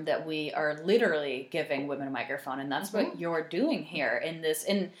ladies' room, that we are literally giving women a microphone, and that's what you're doing here in this.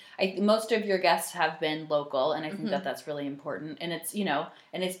 And most of your guests have been local, and I think that that's really important. And it's,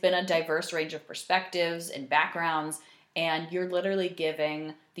 and it's been a diverse range of perspectives and backgrounds, and you're literally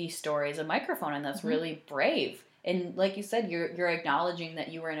giving these stories a microphone, and that's really brave. And like you said, you're acknowledging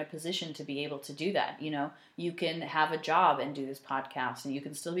that you were in a position to be able to do that. You can have a job and do this podcast, and you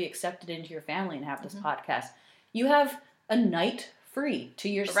can still be accepted into your family and have this podcast. You have a night free to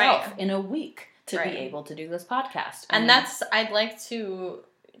yourself in a week to be able to do this podcast. And I'd like to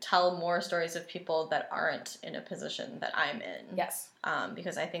tell more stories of people that aren't in a position that I'm in. Yes.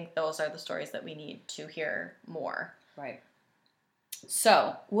 Because I think those are the stories that we need to hear more. Right.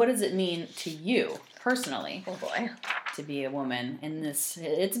 So, what does it mean to you personally? Oh boy. To be a woman in this?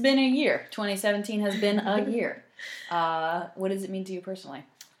 It's been a year. 2017 has been a year. What does it mean to you personally?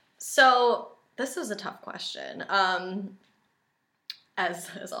 So, this is a tough question.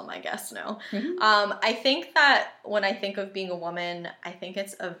 As all my guests know. I think that when I think of being a woman, I think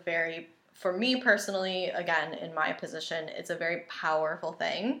it's for me personally, again, in my position, it's a very powerful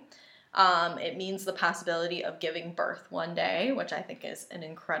thing. It means the possibility of giving birth one day, which I think is an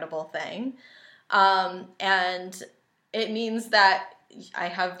incredible thing. And it means that I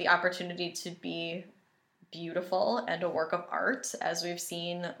have the opportunity to be beautiful and a work of art, as we've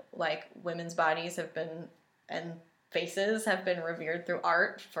seen, like, women's bodies have been, and faces have been revered through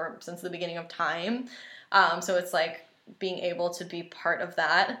art since the beginning of time. So it's like being able to be part of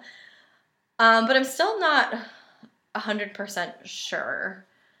that. But I'm still not 100% sure.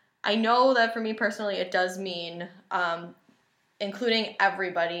 I know that for me personally, it does mean including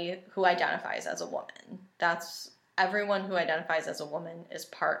everybody who identifies as a woman. That's everyone who identifies as a woman is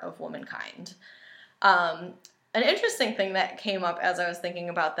part of womankind. An interesting thing that came up as I was thinking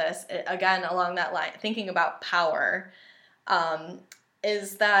about this, again, along that line, thinking about power,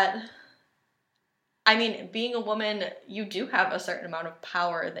 is that, I mean, being a woman, you do have a certain amount of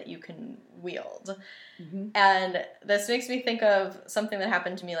power that you can wield. And this makes me think of something that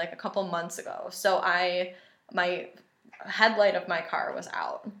happened to me like a couple months ago. So my headlight of my car was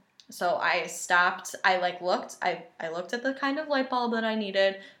out. So I stopped, I looked at the kind of light bulb that I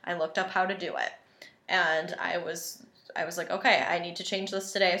needed. I looked up how to do it. And I was like, okay, I need to change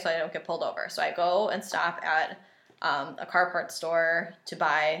this today so I don't get pulled over. So I go and stop at a car parts store to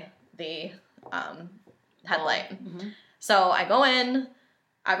buy the headlight. So I go in.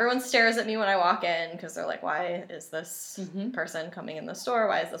 Everyone stares at me when I walk in because they're like, why is this person coming in the store?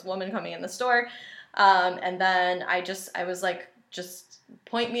 Why is this woman coming in the store? And then I was like, just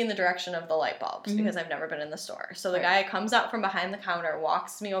point me in the direction of the light bulbs because I've never been in the store. So the guy comes out from behind the counter,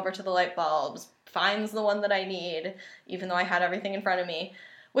 walks me over to the light bulbs, finds the one that I need, even though I had everything in front of me,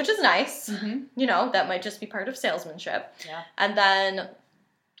 which is nice. That might just be part of salesmanship. Yeah. And then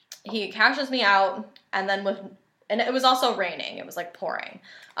he cashes me out, and it was also raining. It was like pouring.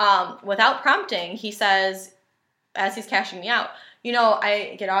 Without prompting, he says, as he's cashing me out,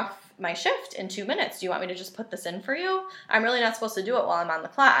 I get off my shift in 2 minutes. Do you want me to just put this in for you? I'm really not supposed to do it while I'm on the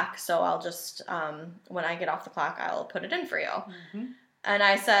clock, so I'll just, when I get off the clock, I'll put it in for you. And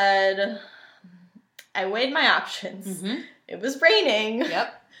I said, I weighed my options. It was raining.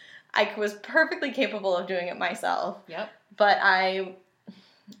 Yep. I was perfectly capable of doing it myself. Yep. But I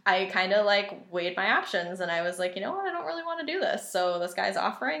kind of weighed my options, and I was like, you know what? I don't really want to do this. So this guy's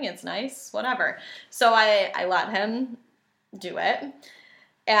offering. It's nice. Whatever. So I let him do it.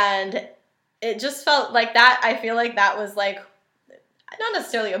 And it just felt like that. I feel like that was not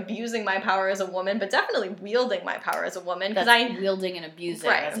necessarily abusing my power as a woman, but definitely wielding my power as a woman. Wielding and abusing.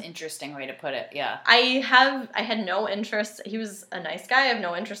 Right. That's an interesting way to put it. Yeah. I had no interest. He was a nice guy. I have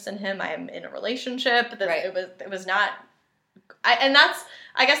no interest in him. I am in a relationship. Right. It was not.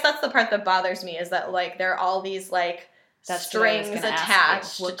 I guess that's the part that bothers me, is that there are all these that's strings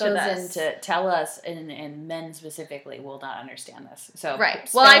attached. What goes into tell us, and men specifically will not understand this. So right.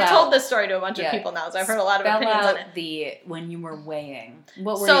 Well, I've told this story to a bunch of people now, so I've heard a lot of opinions on it. When you were weighing,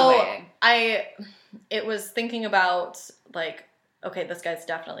 what were you weighing? It was thinking about okay, this guy's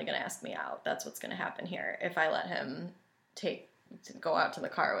definitely going to ask me out. That's what's going to happen here if I let him go out to the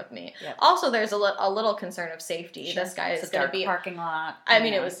car with me. Yep. Also, there's a little concern of safety. Sure. This guy is going to be parking lot. I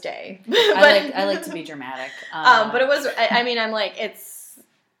mean, it was day. I like to be dramatic. But it was. I'm like, it's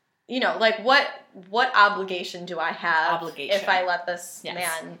what obligation do I have if I let this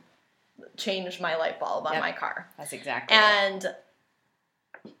man change my light bulb on my car? That's exactly. And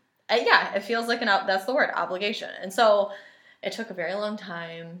it feels like that's the word, obligation. And so it took a very long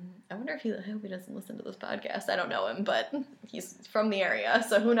time. I wonder if I hope he doesn't listen to this podcast. I don't know him, but he's from the area,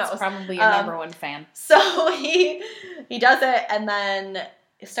 so who knows? He's probably your number one fan. So he does it, and then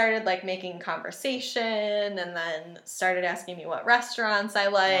started like making conversation, and then started asking me what restaurants I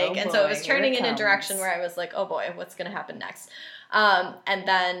like, and so it was turning in a direction where I was like, oh boy, what's gonna happen next? And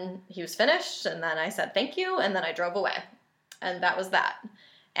then he was finished, and then I said thank you, and then I drove away, and that was that.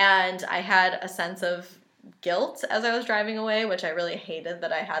 And I had a sense of guilt as I was driving away, which I really hated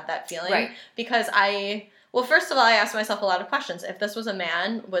that I had that feeling. Right. Because well, first of all, I asked myself a lot of questions. If this was a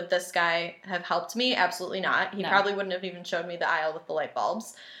man, would this guy have helped me? Absolutely not. He probably wouldn't have even showed me the aisle with the light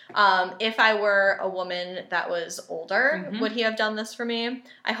bulbs. If I were a woman that was older, would he have done this for me?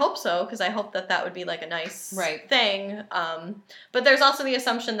 I hope so, because I hope that would be like a nice thing. But there's also the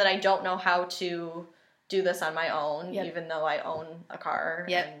assumption that I don't know how to do this on my own, even though I own a car.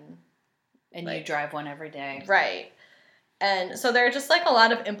 And like, you drive one every day. Right. And so there are just like a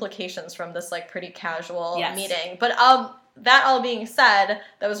lot of implications from this like pretty casual meeting. But that all being said,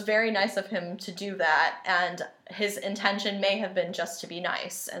 that was very nice of him to do that, and his intention may have been just to be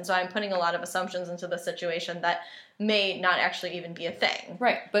nice. And so I'm putting a lot of assumptions into the situation that may not actually even be a thing.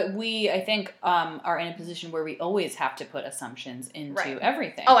 Right. But we, I think, are in a position where we always have to put assumptions into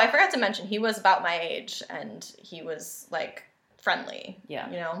everything. Oh, I forgot to mention, he was about my age, and he was like friendly. Yeah.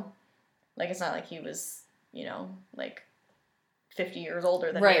 You know? Like, it's not like he was, you know, like 50 years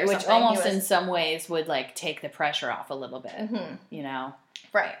older than me or something. Which almost in some ways would, like, take the pressure off a little bit, you know?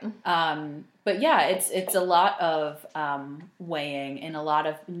 Right. But yeah, it's a lot of weighing and a lot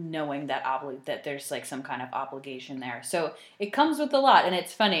of knowing that that there's, like, some kind of obligation there. So it comes with a lot, and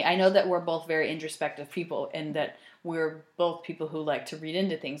it's funny. I know that we're both very introspective people and that we're both people who like to read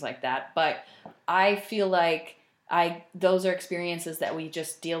into things like that, but I feel like those are experiences that we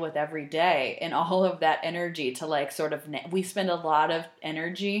just deal with every day, and all of that energy to like sort of, we spend a lot of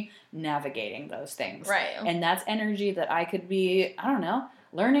energy navigating those things. Right. And that's energy that I could be, I don't know,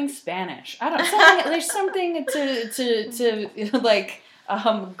 learning Spanish. There's something to like,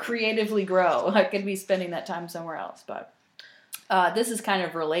 creatively grow. I could be spending that time somewhere else, but, this is kind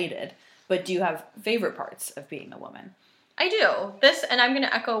of related, but do you have favorite parts of being a woman? I do. And I'm going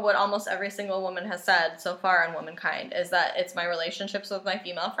to echo what almost every single woman has said so far on Womankind, is that it's my relationships with my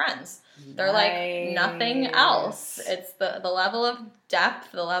female friends. They're like nothing else. It's the level of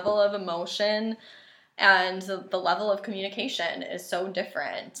depth, the level of emotion, and the level of communication is so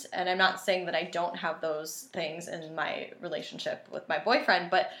different. And I'm not saying that I don't have those things in my relationship with my boyfriend,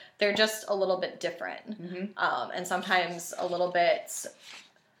 but they're just a little bit different. And sometimes a little bit,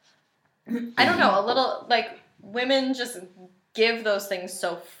 I don't know, a little like, women just give those things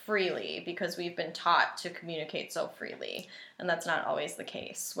so freely because we've been taught to communicate so freely. And that's not always the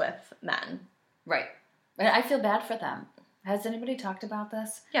case with men. Right. And I feel bad for them. Has anybody talked about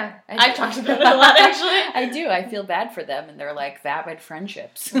this? Yeah. I've talked about it a lot, actually. I do. I feel bad for them, and they're like vapid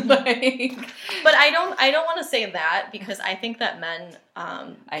friendships. But I don't want to say that, because I think that men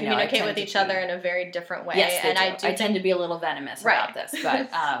communicate with each other in a very different way. Yes, and I tend to be a little venomous about this.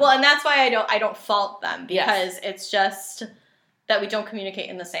 But well, and that's why I don't fault them, because it's just that we don't communicate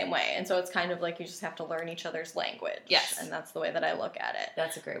in the same way. And so it's kind of like you just have to learn each other's language. Yes. And that's the way that I look at it.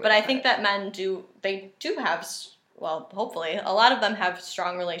 That's a great way. But I think that men do have, well, hopefully, a lot of them have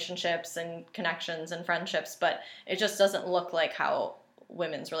strong relationships and connections and friendships, but it just doesn't look like how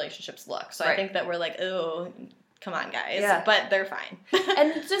women's relationships look. So I think that we're like, oh, come on, guys. Yeah. But they're fine.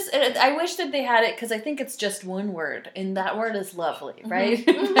 And it's just, I wish that they had it, because I think it's just one word, and that word is lovely, right?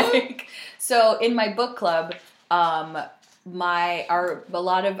 Like, so in my book club, a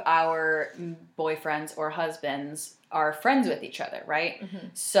lot of our boyfriends or husbands are friends with each other, right?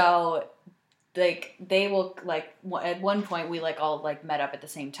 So like they will, like, at one point we like all like met up at the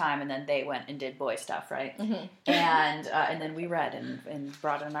same time, and then they went and did boy stuff, right? And then we read and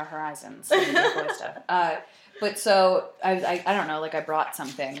broadened our horizons and did boy stuff. But so I don't know, like I brought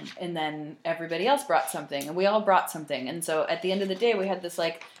something, and then everybody else brought something, and we all brought something, and so at the end of the day we had this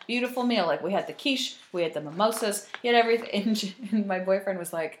like beautiful meal. Like we had the quiche, we had the mimosas, we had everything, and my boyfriend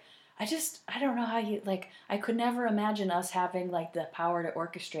was like, I don't know how you, like, I could never imagine us having, like, the power to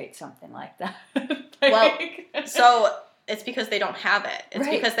orchestrate something like that. Well, so it's because they don't have it. It's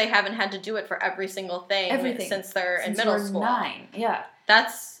because they haven't had to do it for every single thing since they're in middle school. 9, yeah.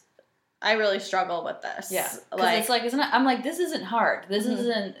 I really struggle with this. Yeah, because it's like, I'm like, this isn't hard. This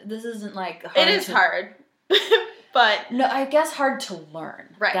isn't, like, hard. It is hard. But no, I guess hard to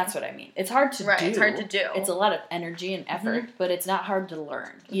learn. Right. That's what I mean. It's hard to do. It's hard to do. It's a lot of energy and effort, but it's not hard to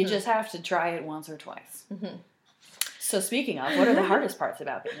learn. You just have to try it once or twice. So speaking of, what are the hardest parts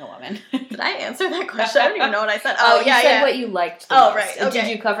about being a woman? Did I answer that question? I don't even know what I said. You said what you liked the most. Right. Okay. Did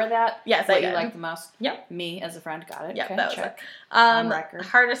you cover that? Yes, I did. What you liked the most? Yep. Me as a friend, got it. Yep, okay, that was check. it. On record.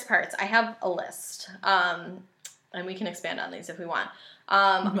 Hardest parts. I have a list. And we can expand on these if we want.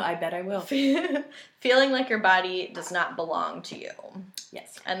 I bet I will. Feeling like your body does not belong to you.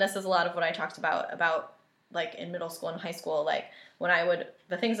 Yes. And this is a lot of what I talked about like in middle school and high school, like when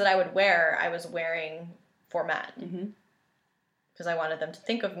the things that I would wear, I was wearing for men. Because I wanted them to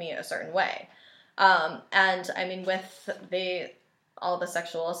think of me a certain way. And I mean, with all the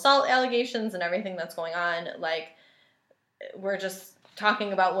sexual assault allegations and everything that's going on, like, we're just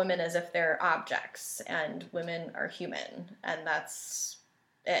talking about women as if they're objects, and women are human, and that's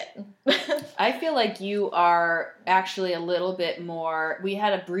it. I feel like you are actually a little bit more, we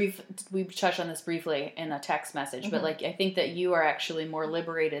touched on this briefly in a text message, but like, I think that you are actually more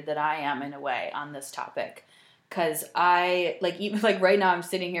liberated than I am in a way on this topic. Because even right now I'm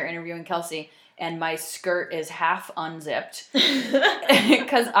sitting here interviewing Kelsey, and my skirt is half unzipped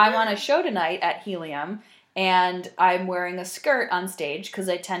because I'm on a show tonight at Helium, and I'm wearing a skirt on stage because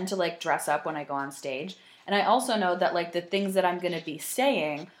I tend to like dress up when I go on stage. And I also know that like the things that I'm going to be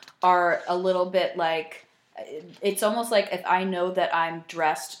saying are a little bit like, it's almost like if I know that I'm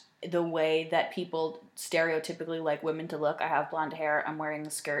dressed the way that people stereotypically like women to look, I have blonde hair, I'm wearing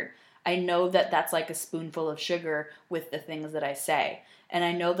a skirt, I know that that's like a spoonful of sugar with the things that I say. And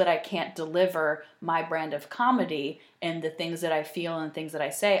I know that I can't deliver my brand of comedy and the things that I feel and things that I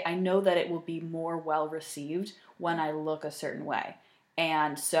say. I know that it will be more well received when I look a certain way.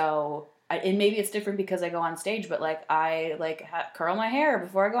 And so, and maybe it's different because I go on stage, but like I like curl my hair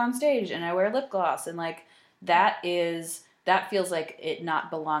before I go on stage, and I wear lip gloss, and like that feels like it not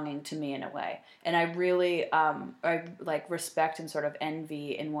belonging to me in a way. And I really, I like respect and sort of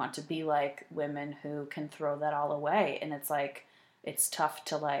envy and want to be like women who can throw that all away. And it's like, it's tough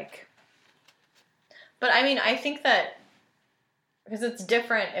to like. But I mean, I think that, because it's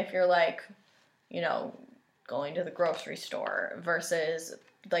different if you're like, going to the grocery store versus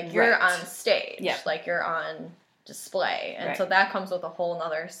like you're on stage, like you're on display. And so that comes with a whole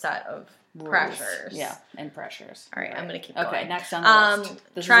nother set of pressures. Yeah, and pressures. All right, I'm going to keep going. Okay, next on the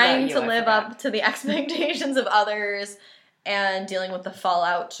list. Trying to live up to the expectations of others and dealing with the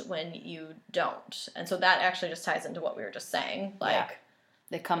fallout when you don't. And so that actually just ties into what we were just saying. Like,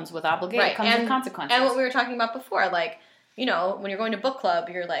 it comes with obligation, it comes with consequences. And what we were talking about before, like, when you're going to book club,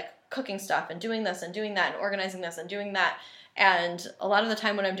 you're like cooking stuff and doing this and doing that and organizing this and doing that. And a lot of the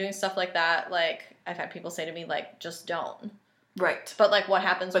time when I'm doing stuff like that, like, I've had people say to me, like, just don't. Right. But, like, what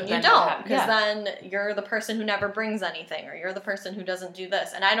happens when you don't? Because then you're the person who never brings anything, or you're the person who doesn't do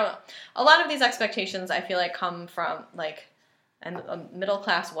this. And a lot of these expectations, I feel like, come from, like, a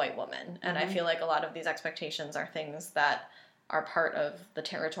middle-class white woman. And I feel like a lot of these expectations are things that are part of the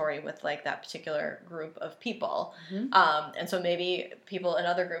territory with, like, that particular group of people. And so maybe people in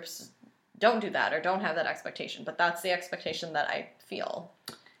other groups don't do that or don't have that expectation, but that's the expectation that I feel.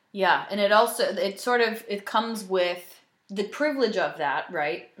 Yeah, and it comes with the privilege of that,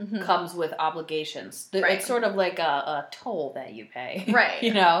 right? Comes with obligations. It's sort of like a toll that you pay. Right.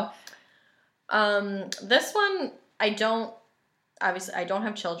 This one, obviously I don't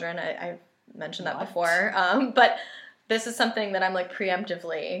have children. I mentioned that before. But this is something that I'm like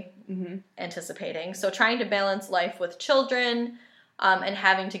preemptively anticipating. So trying to balance life with children, and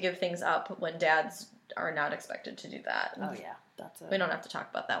having to give things up when dads are not expected to do that. Oh, yeah. We don't have to talk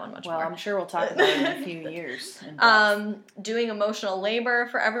about that one much more. Well, I'm sure we'll talk about it in a few years. Doing emotional labor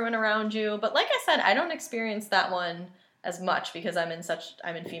for everyone around you. But like I said, I don't experience that one as much because I'm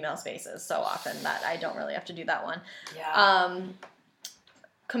in female spaces so often that I don't really have to do that one. Yeah.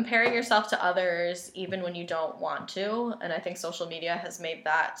 Comparing yourself to others even when you don't want to. And I think social media has made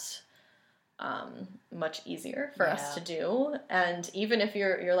that much easier for us to do. And even if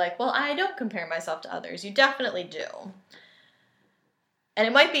you're like, well, I don't compare myself to others, you definitely do. And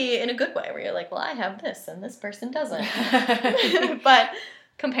it might be in a good way where you're like, well, I have this and this person doesn't. But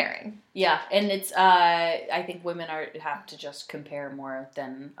comparing. Yeah, and it's I think women have to just compare more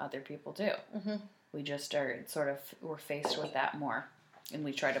than other people do. We just are we're faced with that more, and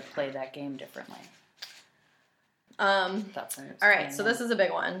we try to play that game differently. All right, so this is a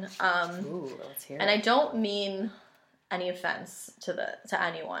big one. Ooh, let's hear it. And I don't mean any offense to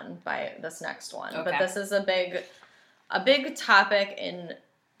anyone by this next one, but this is a big topic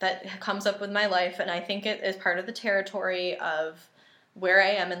that comes up with my life, and I think it is part of the territory of where I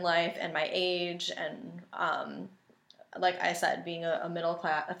am in life and my age, and like I said, being a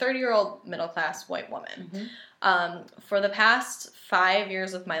 30-year-old middle-class white woman. For the past 5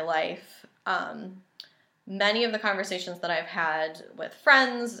 years of my life, many of the conversations that I've had with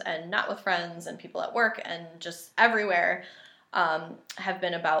friends and not with friends and people at work and just everywhere have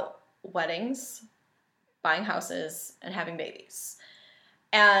been about weddings, buying houses, and having babies.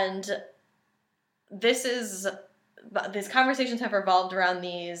 And these conversations have revolved around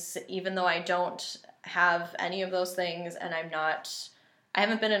these, even though I don't have any of those things, and I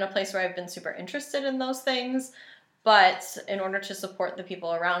haven't been in a place where I've been super interested in those things, but in order to support the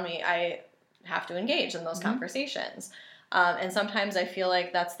people around me, I have to engage in those conversations. And sometimes I feel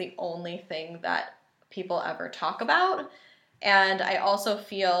like that's the only thing that people ever talk about. And I also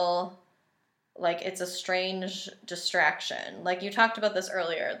feel like it's a strange distraction. Like you talked about this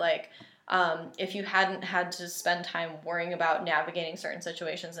earlier, like if you hadn't had to spend time worrying about navigating certain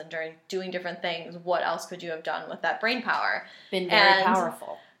situations and doing different things, what else could you have done with that brain power? Been very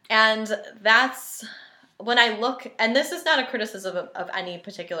powerful. And that's when I look, and this is not a criticism of any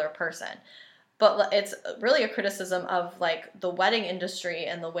particular person, but it's really a criticism of like the wedding industry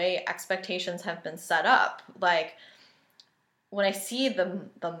and the way expectations have been set up. Like when I see them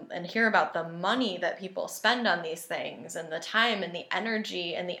and hear about the money that people spend on these things and the time and the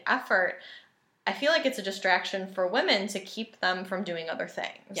energy and the effort, I feel like it's a distraction for women to keep them from doing other things.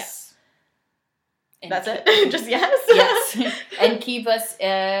 Yes. And that's it? Just yes? Yes. And keep us,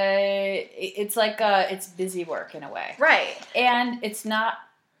 it's like, it's busy work in a way. Right. And it is not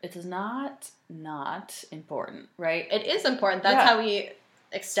important, right? It is important. That's how we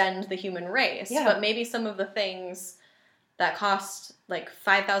extend the human race. Yeah. But maybe some of the things that cost like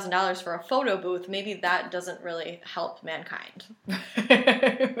 $5,000 for a photo booth, maybe that doesn't really help mankind.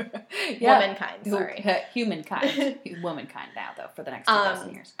 Womankind, sorry. Humankind. Womankind now, though, for the next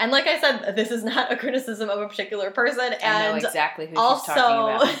 2,000 years. And like I said, this is not a criticism of a particular person. I know exactly who she's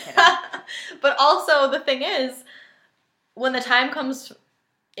talking about. But also, the thing is, when the time comes...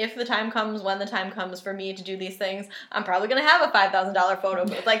 If the time comes, when the time comes for me to do these things, I'm probably going to have a $5,000 photo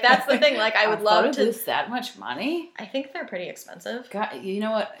booth. Like, that's the thing. Like, I would love to... Photo booths that much money? I think they're pretty expensive. God, you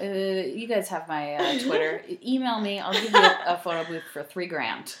know what? You guys have my Twitter. Email me. I'll give you a photo booth for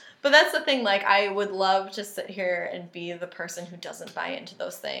 $3,000. But that's the thing, like, I would love to sit here and be the person who doesn't buy into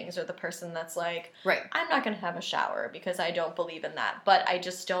those things, or the person that's like, right, I'm not going to have a shower because I don't believe in that, but I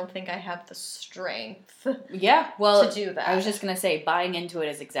just don't think I have the strength to do that. I was just going to say, buying into it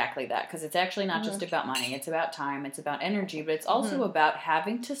is exactly that, because it's actually not just about money, it's about time, it's about energy, but it's also about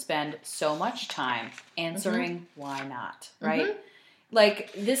having to spend so much time answering why not, right?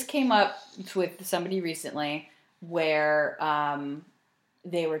 Like, this came up with somebody recently where...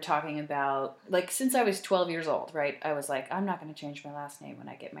 they were talking about, like, since I was 12 years old, right, I was like, I'm not going to change my last name when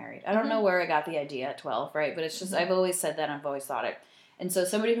I get married. I don't know where I got the idea at 12, right, but it's just, I've always said that, and I've always thought it. And so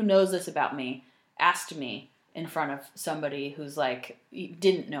somebody who knows this about me asked me in front of somebody who's, like,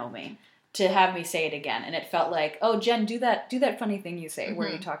 didn't know me, to have me say it again. And it felt like, oh, Jen, do that funny thing you say, where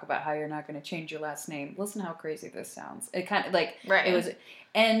you talk about how you're not going to change your last name. Listen how crazy this sounds. It kind of, like, it was,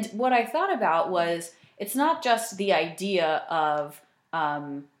 and what I thought about was, it's not just the idea of,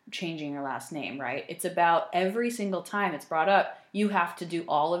 changing your last name, right? It's about every single time it's brought up, you have to do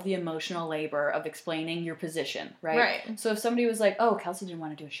all of the emotional labor of explaining your position, right? Right. So if somebody was like, oh, Kelsey didn't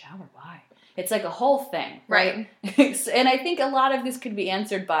want to do a shower, why? It's like a whole thing, right? And I think a lot of this could be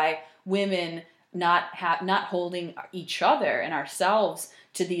answered by women not holding each other and ourselves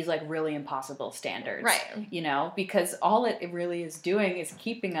to these, like, really impossible standards, right? You know, because all it really is doing is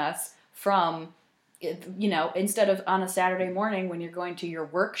keeping us from... you know, instead of on a Saturday morning when you're going to your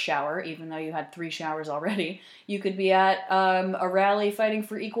work shower, even though you had 3 showers already, you could be at a rally fighting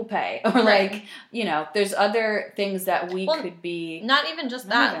for equal pay. Or, like, you know, there's other things that we could be... Not even just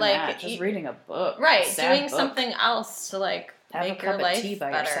that. Like, just reading a book. Right. Doing something else to, like, have make your life tea by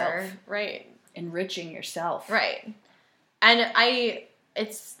better. yourself. Right. Enriching yourself. Right. And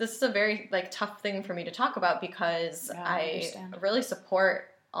this is a very, like, tough thing for me to talk about, because I really support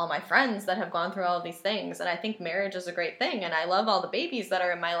all my friends that have gone through all of these things, and I think marriage is a great thing, and I love all the babies that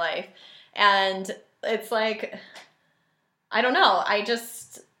are in my life, and it's like, I don't know,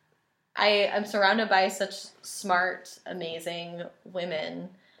 I'm surrounded by such smart, amazing women,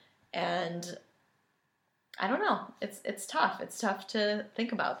 and I don't know, it's tough. It's tough to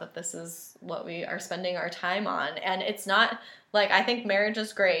think about that this is what we are spending our time on, and it's not, like, I think marriage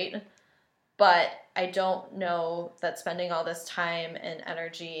is great, but I don't know that spending all this time and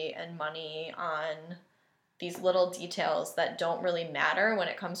energy and money on these little details that don't really matter when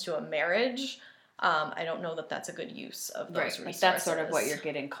it comes to a marriage I don't know that that's a good use of those resources. Like that's sort of what you're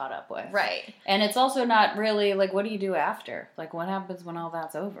getting caught up with. Right. And it's also not really, like, what do you do after? Like, what happens when all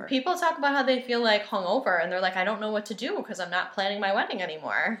that's over? People talk about how they feel, like, hungover, and they're like, I don't know what to do because I'm not planning my wedding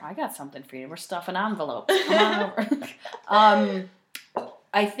anymore. I got something for you. We're stuffing envelopes. Come on over.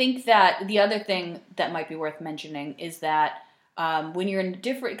 I think that the other thing that might be worth mentioning is that when you're in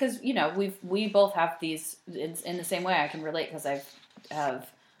different, because, you know, we both have these, in the same way I can relate because have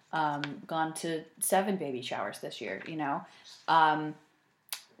gone to 7 baby showers this year, you know.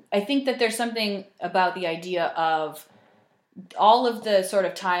 I think that there's something about the idea of all of the sort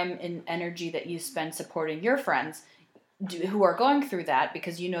of time and energy that you spend supporting your friends who are going through that,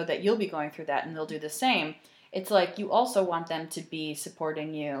 because you know that you'll be going through that and they'll do the same. It's like you also want them to be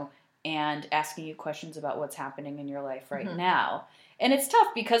supporting you and asking you questions about what's happening in your life right now. And it's tough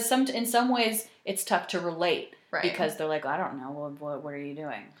because in some ways it's tough to relate. Right. Because they're like, I don't know, what are you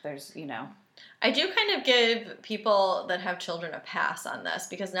doing? There's, you know. I do kind of give people that have children a pass on this,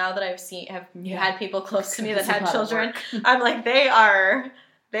 because now that I've had people close to me that had children, I'm like, they are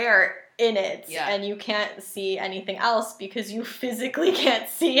in it, and you can't see anything else because you physically can't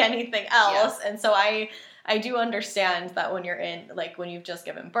see anything else. And so I do understand that when you're when you've just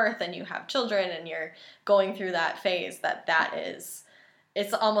given birth and you have children and you're going through that phase, that is,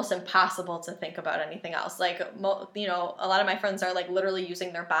 it's almost impossible to think about anything else. Like, you know, a lot of my friends are, like, literally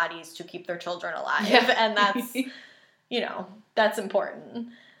using their bodies to keep their children alive. Yeah. And that's, you know, that's important.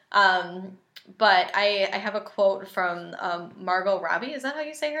 But I have a quote from Margot Robbie. Is that how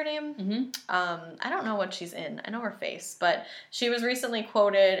you say her name? Mm-hmm. I don't know what she's in. I know her face. But she was recently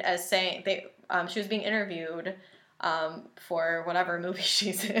quoted as saying, she was being interviewed for whatever movie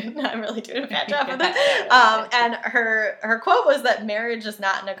she's in. I'm really doing a bad job of it. And her quote was that marriage is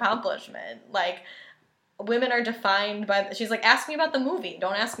not an accomplishment. Like, women are defined by... She's like, ask me about the movie.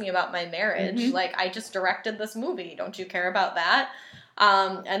 Don't ask me about my marriage. Mm-hmm. Like, I just directed this movie. Don't you care about that?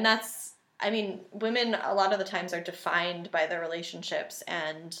 And that's... I mean, women a lot of the times are defined by their relationships.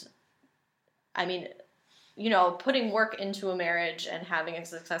 And, I mean... You know, putting work into a marriage and having a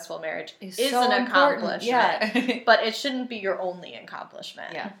successful marriage is so an accomplishment. Yeah. But it shouldn't be your only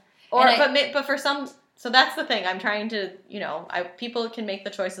accomplishment. Yeah. But for some... So that's the thing. I'm trying to, you know, people can make the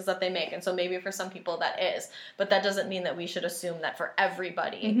choices that they make. And so maybe for some people that is. But that doesn't mean that we should assume that for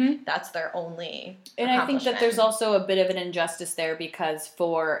everybody, that's their only And I think that there's also a bit of an injustice there because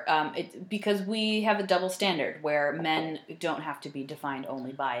because we have a double standard where men don't have to be defined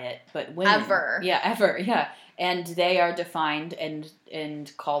only by it, but women... Ever. Yeah. And they are defined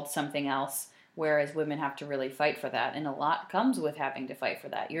and called something else. Whereas women have to really fight for that, and a lot comes with having to fight for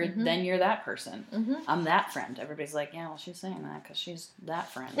that. Then you're that person. Mm-hmm. I'm that friend. Everybody's like, yeah, well, she's saying that because she's that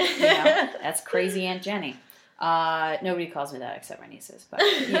friend. You know? That's crazy Aunt Jenny. Nobody calls me that except my nieces. But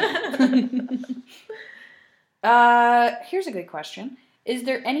you know. Here's a good question: is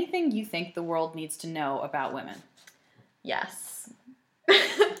there anything you think the world needs to know about women? Yes.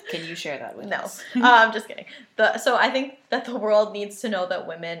 Can you share that with us? No, I'm just kidding. So I think that the world needs to know that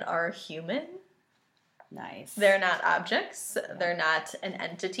women are human. Nice. They're not objects. They're not an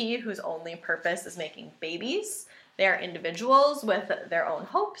entity whose only purpose is making babies. They are individuals with their own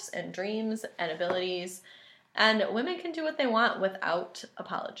hopes and dreams and abilities. And women can do what they want without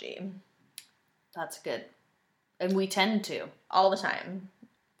apology. That's good. And we tend to. All the time.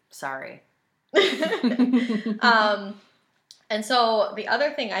 Sorry. And so the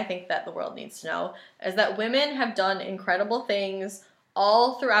other thing I think that the world needs to know is that women have done incredible things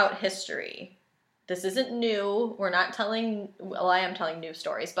all throughout history. This isn't new. We're not telling... Well, I am telling new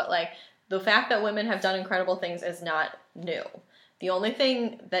stories, but, like, the fact that women have done incredible things is not new. The only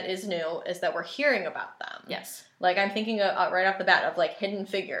thing that is new is that we're hearing about them. Yes. Like, I'm thinking right off the bat of, like, hidden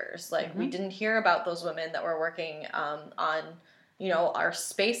figures. Like, we didn't hear about those women that were working on... You know, our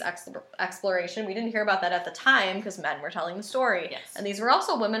space exploration, we didn't hear about that at the time because men were telling the story. Yes. And these were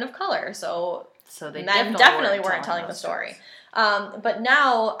also women of color, so they men definitely weren't telling the story. But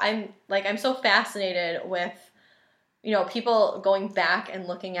now I'm so fascinated with, you know, people going back and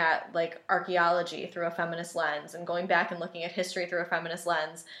looking at, like, archaeology through a feminist lens and going back and looking at history through a feminist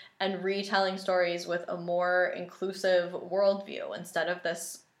lens and retelling stories with a more inclusive worldview instead of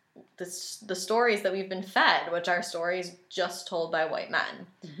the stories that we've been fed, which are stories just told by white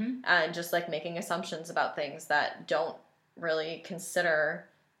men, and just, like, making assumptions about things that don't really consider,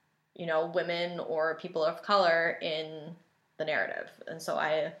 you know, women or people of color in the narrative. And so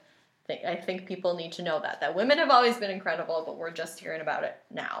I think people need to know that women have always been incredible, but we're just hearing about it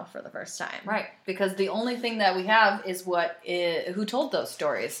now for the first time. Right, because the only thing that we have is who told those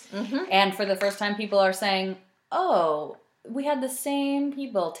stories. And for the first time, people are saying, oh, we had the same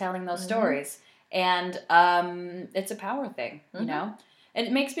people telling those stories. And it's a power thing, you know? And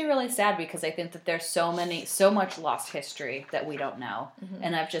it makes me really sad because I think that there's so much lost history that we don't know.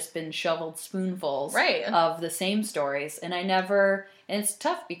 And I've just been shoveled spoonfuls of the same stories. And and it's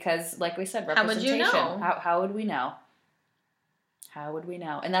tough because, like we said, representation. How would you know? How would we know? How would we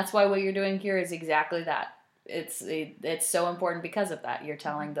know? And that's why what you're doing here is exactly that. It's so important because of that. You're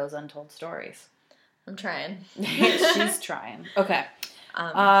telling those untold stories. I'm trying. She's trying. Okay.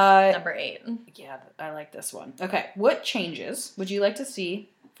 Number 8. Yeah, I like this one. Okay. What changes would you like to see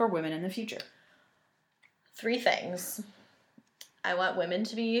for women in the future? 3 things. I want women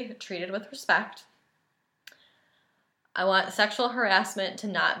to be treated with respect. I want sexual harassment to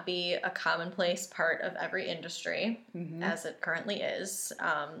not be a commonplace part of every industry, as it currently is.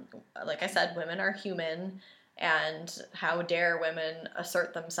 Like I said, women are human, and how dare women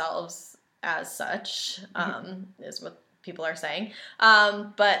assert themselves as such, is what people are saying.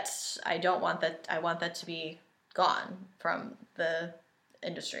 But I don't want that. I want that to be gone from the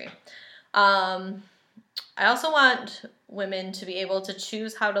industry. I also want women to be able to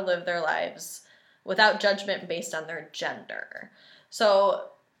choose how to live their lives without judgment based on their gender. So,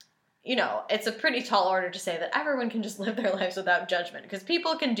 you know, it's a pretty tall order to say that everyone can just live their lives without judgment, because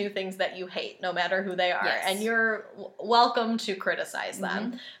people can do things that you hate no matter who they are, and you're welcome to criticize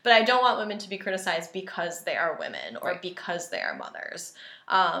them. But I don't want women to be criticized because they are women or because they are mothers.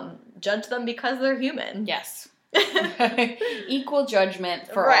 Judge them because they're human. Yes. Equal judgment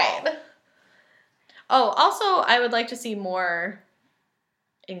for all. Oh, also, I would like to see more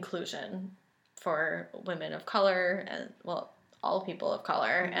inclusion for women of color and, well, all people of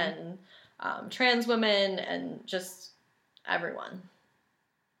color and trans women and just everyone.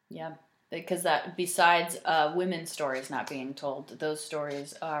 Yeah. Because that, besides women's stories not being told, those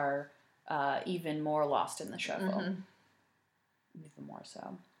stories are even more lost in the shuffle. Even more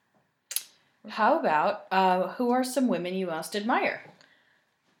so. How about, who are some women you most admire?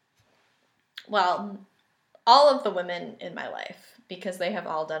 Well, all of the women in my life, because they have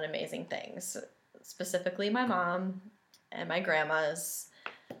all done amazing things. Specifically my mom and my grandmas,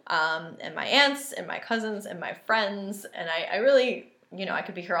 and my aunts and my cousins and my friends. And I really, you know, I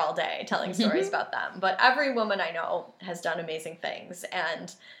could be here all day telling stories about them. But every woman I know has done amazing things.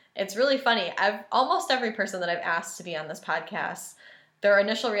 And it's really funny. Almost every person that I've asked to be on this podcast, their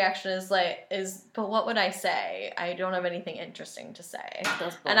initial reaction is, but what would I say? I don't have anything interesting to say.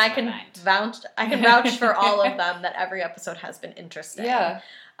 And I can vouch for all of them that every episode has been interesting. Yeah.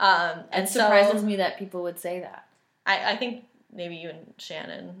 And it surprises me that people would say that. I think maybe you and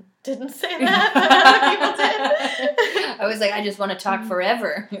Shannon didn't say that, but other people did. I was like, I just want to talk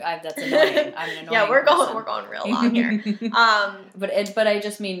forever. That's annoying. I'm an annoying Yeah, we're person. going real long here. But I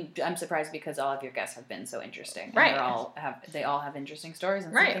just mean, I'm surprised because all of your guests have been so interesting. And they all have interesting stories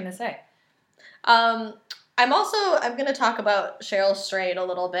and something to say. I'm going to talk about Cheryl Strayed a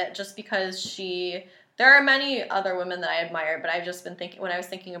little bit, just because there are many other women that I admire, but I've just been thinking, when I was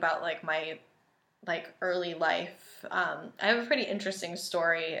thinking about my early life, I have a pretty interesting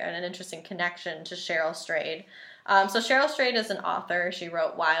story and an interesting connection to Cheryl Strayed. So Cheryl Strayed is an author. She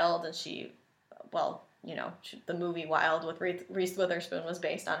wrote Wild, and the movie Wild with Reese Witherspoon was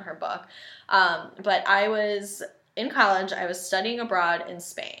based on her book. But I was in college. I was studying abroad in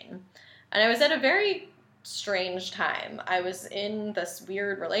Spain, and I was at a very strange time. I was in this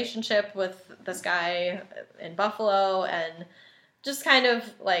weird relationship with this guy in Buffalo, and just kind of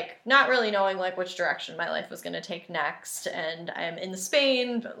not really knowing which direction my life was going to take next. And I'm in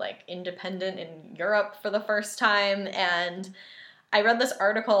Spain, but independent in Europe for the first time. And I read this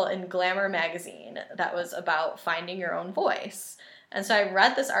article in Glamour magazine that was about finding your own voice. And so I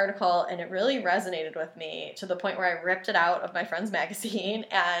read this article, and it really resonated with me to the point where I ripped it out of my friend's magazine,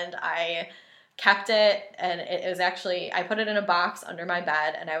 and I kept it. And it was actually, I put it in a box under my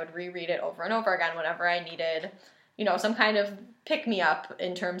bed, and I would reread it over and over again whenever I needed some kind of pick-me-up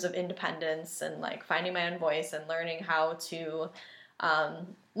in terms of independence and finding my own voice and learning how to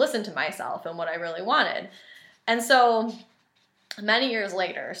listen to myself and what I really wanted. And so many years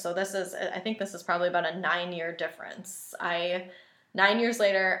later, I think this is probably about a 9-year difference. 9 years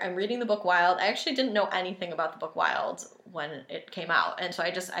later, I'm reading the book Wild. I actually didn't know anything about the book Wild when it came out. And so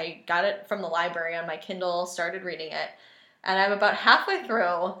I got it from the library on my Kindle, started reading it, and I'm about halfway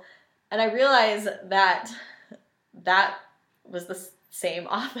through, and I realized that was the same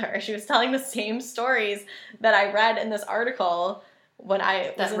author. She was telling the same stories that I read in this article when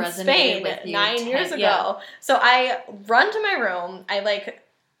I was in Spain 9 years ago. Yeah. So I run to my room.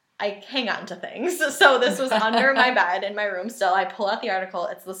 I hang on to things. So this was under my bed in my room still. I pull out the article.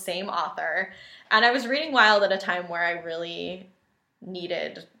 It's the same author. And I was reading Wild at a time where I really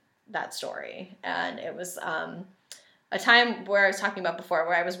needed that story. And it was a time where I was talking about before,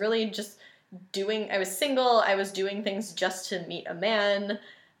 where I was really just I was single, I was doing things just to meet a man,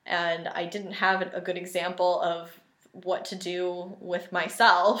 and I didn't have a good example of what to do with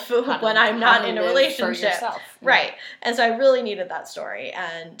myself when I'm not in a relationship. Right. And so I really needed that story,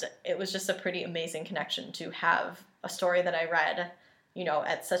 and it was just a pretty amazing connection to have a story that I read, you know,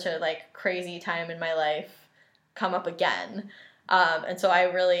 at such a like crazy time in my life come up again. And so I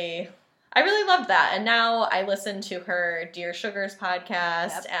really loved that. And now I listen to her Dear Sugars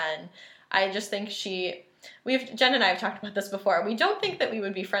podcast, and I just think Jen and I have talked about this before. We don't think that we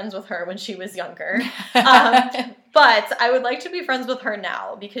would be friends with her when she was younger. But I would like to be friends with her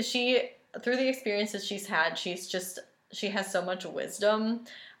now, because through the experiences she's had, she has so much wisdom.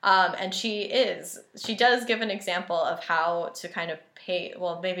 And she does give an example of how to kind of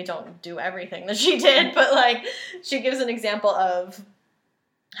maybe don't do everything that she did, but like she gives an example of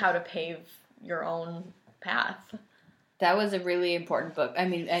how to pave your own path. That was a really important book. I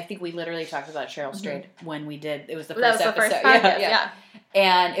mean, I think we literally talked about Cheryl Strayed when we did. It was the first episode. First podcast, yeah.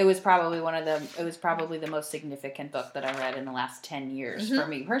 And it was probably the most significant book that I read in the last 10 years for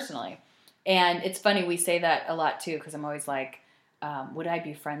me personally. And it's funny, we say that a lot too, because I'm always like, would I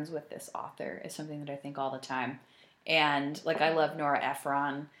be friends with this author? Is something that I think all the time. And like, I love Nora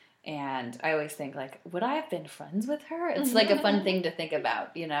Ephron, and I always think like, would I have been friends with her? It's like a fun thing to think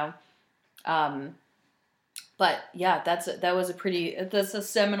about, you know? But yeah, that's a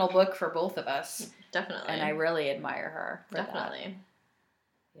seminal book for both of us. Definitely. And I really admire her for Definitely.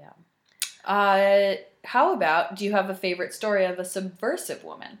 that. Yeah. How about, do you have a favorite story of a subversive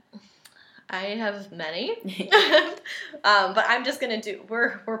woman? I have many. But I'm just going to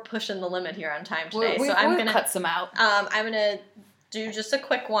we're pushing the limit here on time today. So I'm going to cut some out. I'm going to do just a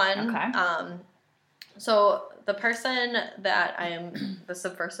quick one. Okay. So the person that the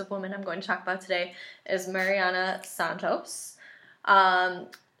subversive woman I'm going to talk about today is Mariana Santos.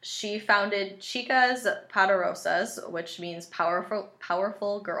 She founded Chicas Poderosas, which means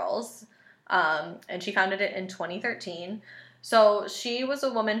powerful girls. And she founded it in 2013. So she was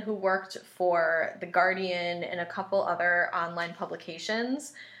a woman who worked for The Guardian and a couple other online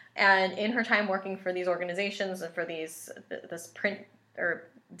publications. And in her time working for these organizations and for this print or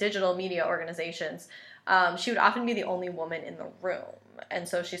digital media organizations, she would often be the only woman in the room. And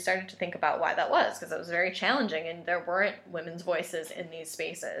so she started to think about why that was, because it was very challenging and there weren't women's voices in these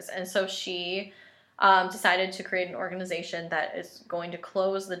spaces. And so she decided to create an organization that is going to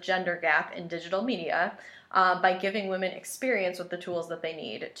close the gender gap in digital media by giving women experience with the tools that they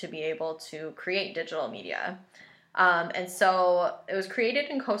need to be able to create digital media. And so it was created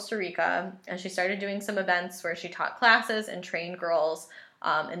in Costa Rica, and she started doing some events where she taught classes and trained girls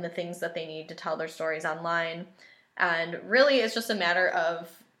in the things that they need to tell their stories online. And really, it's just a matter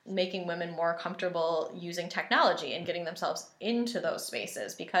of making women more comfortable using technology and getting themselves into those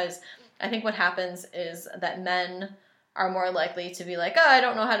spaces, because I think what happens is that men are more likely to be like, oh, I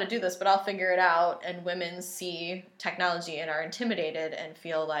don't know how to do this, but I'll figure it out. And women see technology and are intimidated and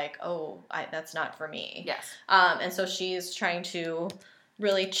feel like, oh, that's not for me. Yes. And so she's trying to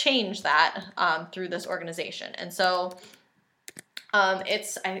really change that through this organization. And so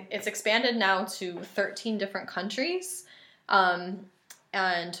it's expanded now to 13 different countries,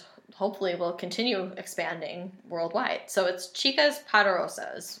 and hopefully will continue expanding worldwide. So it's Chicas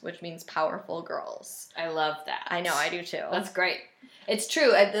Poderosas, which means powerful girls. I love that. I know, I do too. That's great. It's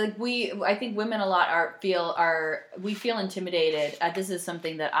true. I think women a lot we feel intimidated. This is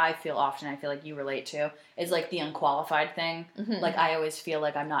something that I feel often. I feel like you relate to. Is like the unqualified thing. Mm-hmm. Like I always feel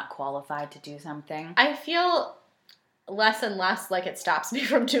like I'm not qualified to do something. I feel less and less like it stops me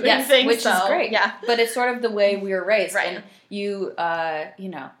from doing things, which is great. Yeah, but it's sort of the way we were raised. Right. And you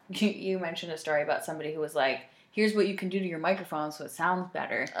mentioned a story about somebody who was like, "Here's what you can do to your microphone so it sounds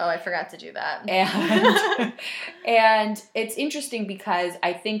better." Oh, I forgot to do that. And it's interesting because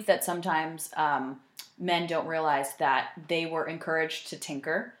I think that sometimes men don't realize that they were encouraged to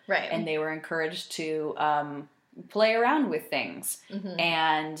tinker, right? And they were encouraged to play around with things, mm-hmm.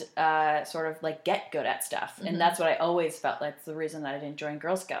 and sort of like get good at stuff. Mm-hmm. And that's what I always felt like the reason that I didn't join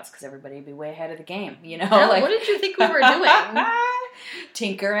Girl Scouts, because everybody would be way ahead of the game, you know? Yeah, like, what did you think we were doing?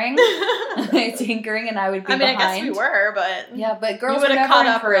 Tinkering, and I would be behind. I guess we were, but yeah, but girls were never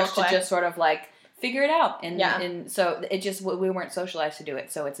encouraged to just sort of like figure it out, and so it just, we weren't socialized to do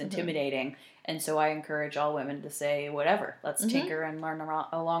it, so it's intimidating. Mm-hmm. And so I encourage all women to say, whatever, let's mm-hmm. tinker and learn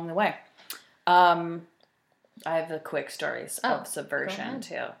along the way. I have the quick stories of subversion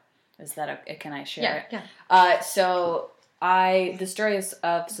too. Is that can I share it? Yeah. So the stories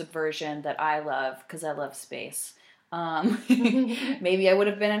of subversion that I love, because I love space, Maybe I would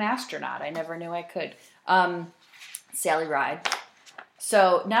have been an astronaut. I never knew I could. Sally Ride.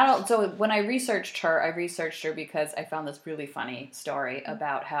 So when I researched her because I found this really funny story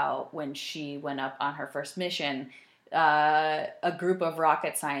about how when she went up on her first mission, a group of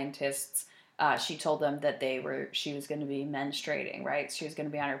rocket scientists, she told them that she was going to be menstruating, right? She was going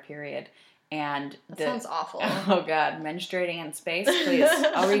to be on her period. And that sounds awful. Oh God, menstruating in space? Please,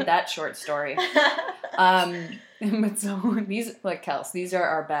 I'll read that short story. But so these, like Kels, these are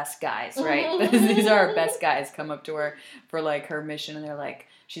our best guys, right? These are our best guys come up to her for like her mission, and they're like,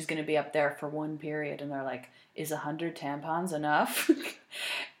 she's going to be up there for one period, and they're like, is 100 tampons enough?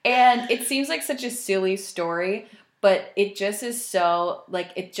 And it seems like such a silly story, but it just is so,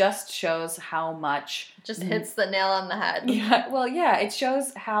 like, it just shows how much... Just hits the nail on the head. Yeah, well, yeah, it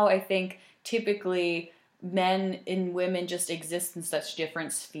shows how I think typically men and women just exist in such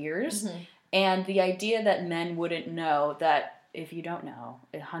different spheres. Mm-hmm. And the idea that men wouldn't know that, if you don't know,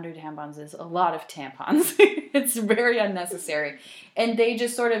 100 tampons is a lot of tampons. It's very unnecessary. And they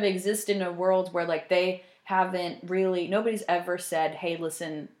just sort of exist in a world where, like, they haven't really... Nobody's ever said, hey,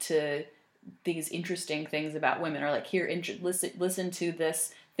 listen to these interesting things about women, or like, here, listen to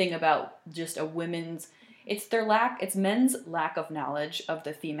this thing about just a women's... It's men's lack of knowledge of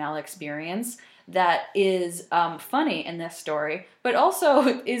the female experience that is funny in this story, but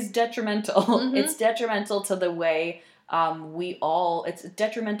also is detrimental. Mm-hmm. It's detrimental to the way it's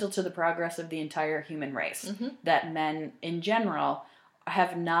detrimental to the progress of the entire human race. Mm-hmm. That men in general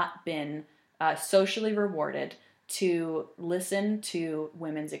have not been socially rewarded to listen to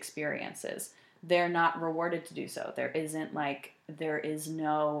women's experiences. They're not rewarded to do so. There is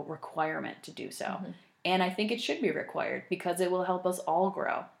no requirement to do so. Mm-hmm. And I think it should be required because it will help us all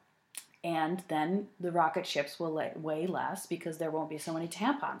grow. And then the rocket ships will weigh less because there won't be so many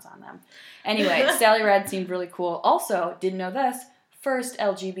tampons on them. Anyway, Sally Ride seemed really cool. Also, didn't know this, first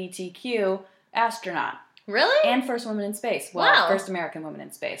LGBTQ astronaut. Really? And first woman in space. Well, wow. First American woman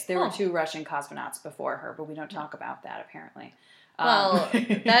in space. There were 2 Russian cosmonauts before her, but we don't talk about that apparently. Well,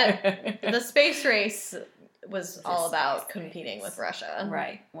 the space race was all about competing with Russia.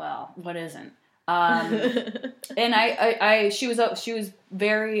 Right. Well, what isn't? And she was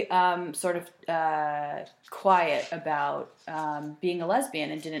very sort of quiet about being a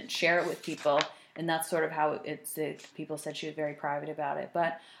lesbian and didn't share it with people, and that's sort of how people said she was very private about it.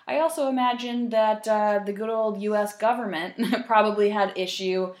 But I also imagine that the good old U.S. government probably had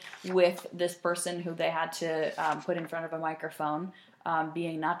issue with this person who they had to put in front of a microphone,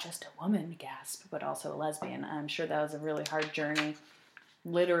 being not just a woman, gasp, but also a lesbian. I'm sure that was a really hard journey,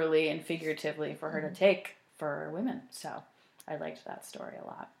 literally and figuratively, for her to take for women. So I liked that story a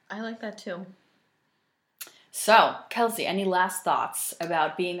lot. I like that too. So, Kelsey, any last thoughts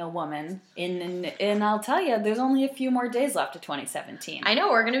about being a woman? And I'll tell you, there's only a few more days left of 2017. I know,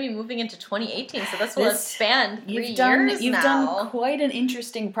 we're going to be moving into 2018, so this will expand 3 years You've now. done quite an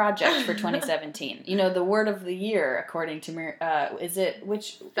interesting project for 2017. You know, the word of the year, according to,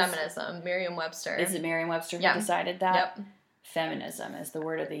 Feminism, Merriam-Webster. Is it Merriam-Webster who decided that? Yep. Feminism is the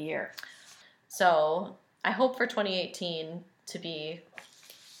word of the year. So, I hope for 2018 to be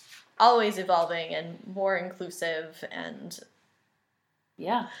always evolving and more inclusive, and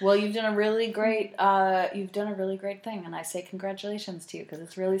yeah. Well, you've done a really great thing, and I say congratulations to you because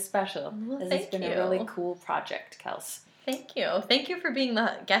it's really special. Well, it's been a really cool project, Kels. Thank you. Thank you for being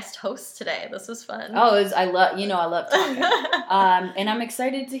the guest host today. This was fun. Oh, I love talking. And I'm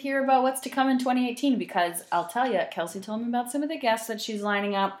excited to hear about what's to come in 2018 because I'll tell you, Kelsey told me about some of the guests that she's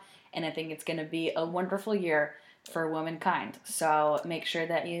lining up, and I think it's going to be a wonderful year for womankind. So make sure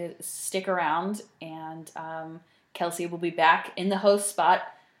that you stick around, and Kelsey will be back in the host spot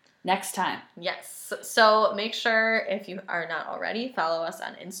next time. Yes. So make sure, if you are not already, follow us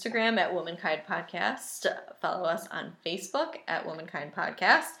on Instagram at Womankind Podcast. Follow us on Facebook at Womankind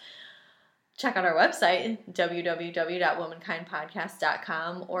Podcast. Check out our website,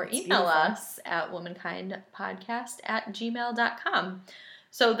 www.womankindpodcast.com, or email us at womankindpodcast@gmail.com.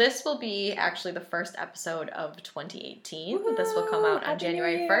 So this will be actually the first episode of 2018. Woo-hoo! This will come out on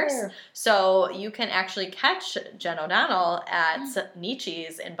January 1st. So you can actually catch Jen O'Donnell at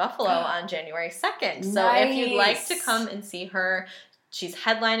Nietzsche's in Buffalo on January 2nd. So if you'd like to come and see her, she's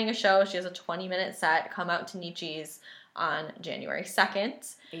headlining a show. She has a 20-minute set. Come out to Nietzsche's on January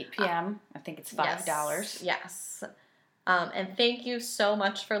 2nd. 8 p.m. I think it's $5. Yes. And thank you so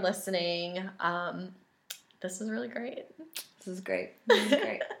much for listening. This is really great. This is great.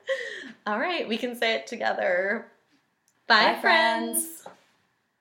 All right, we can say it together. Bye, friends.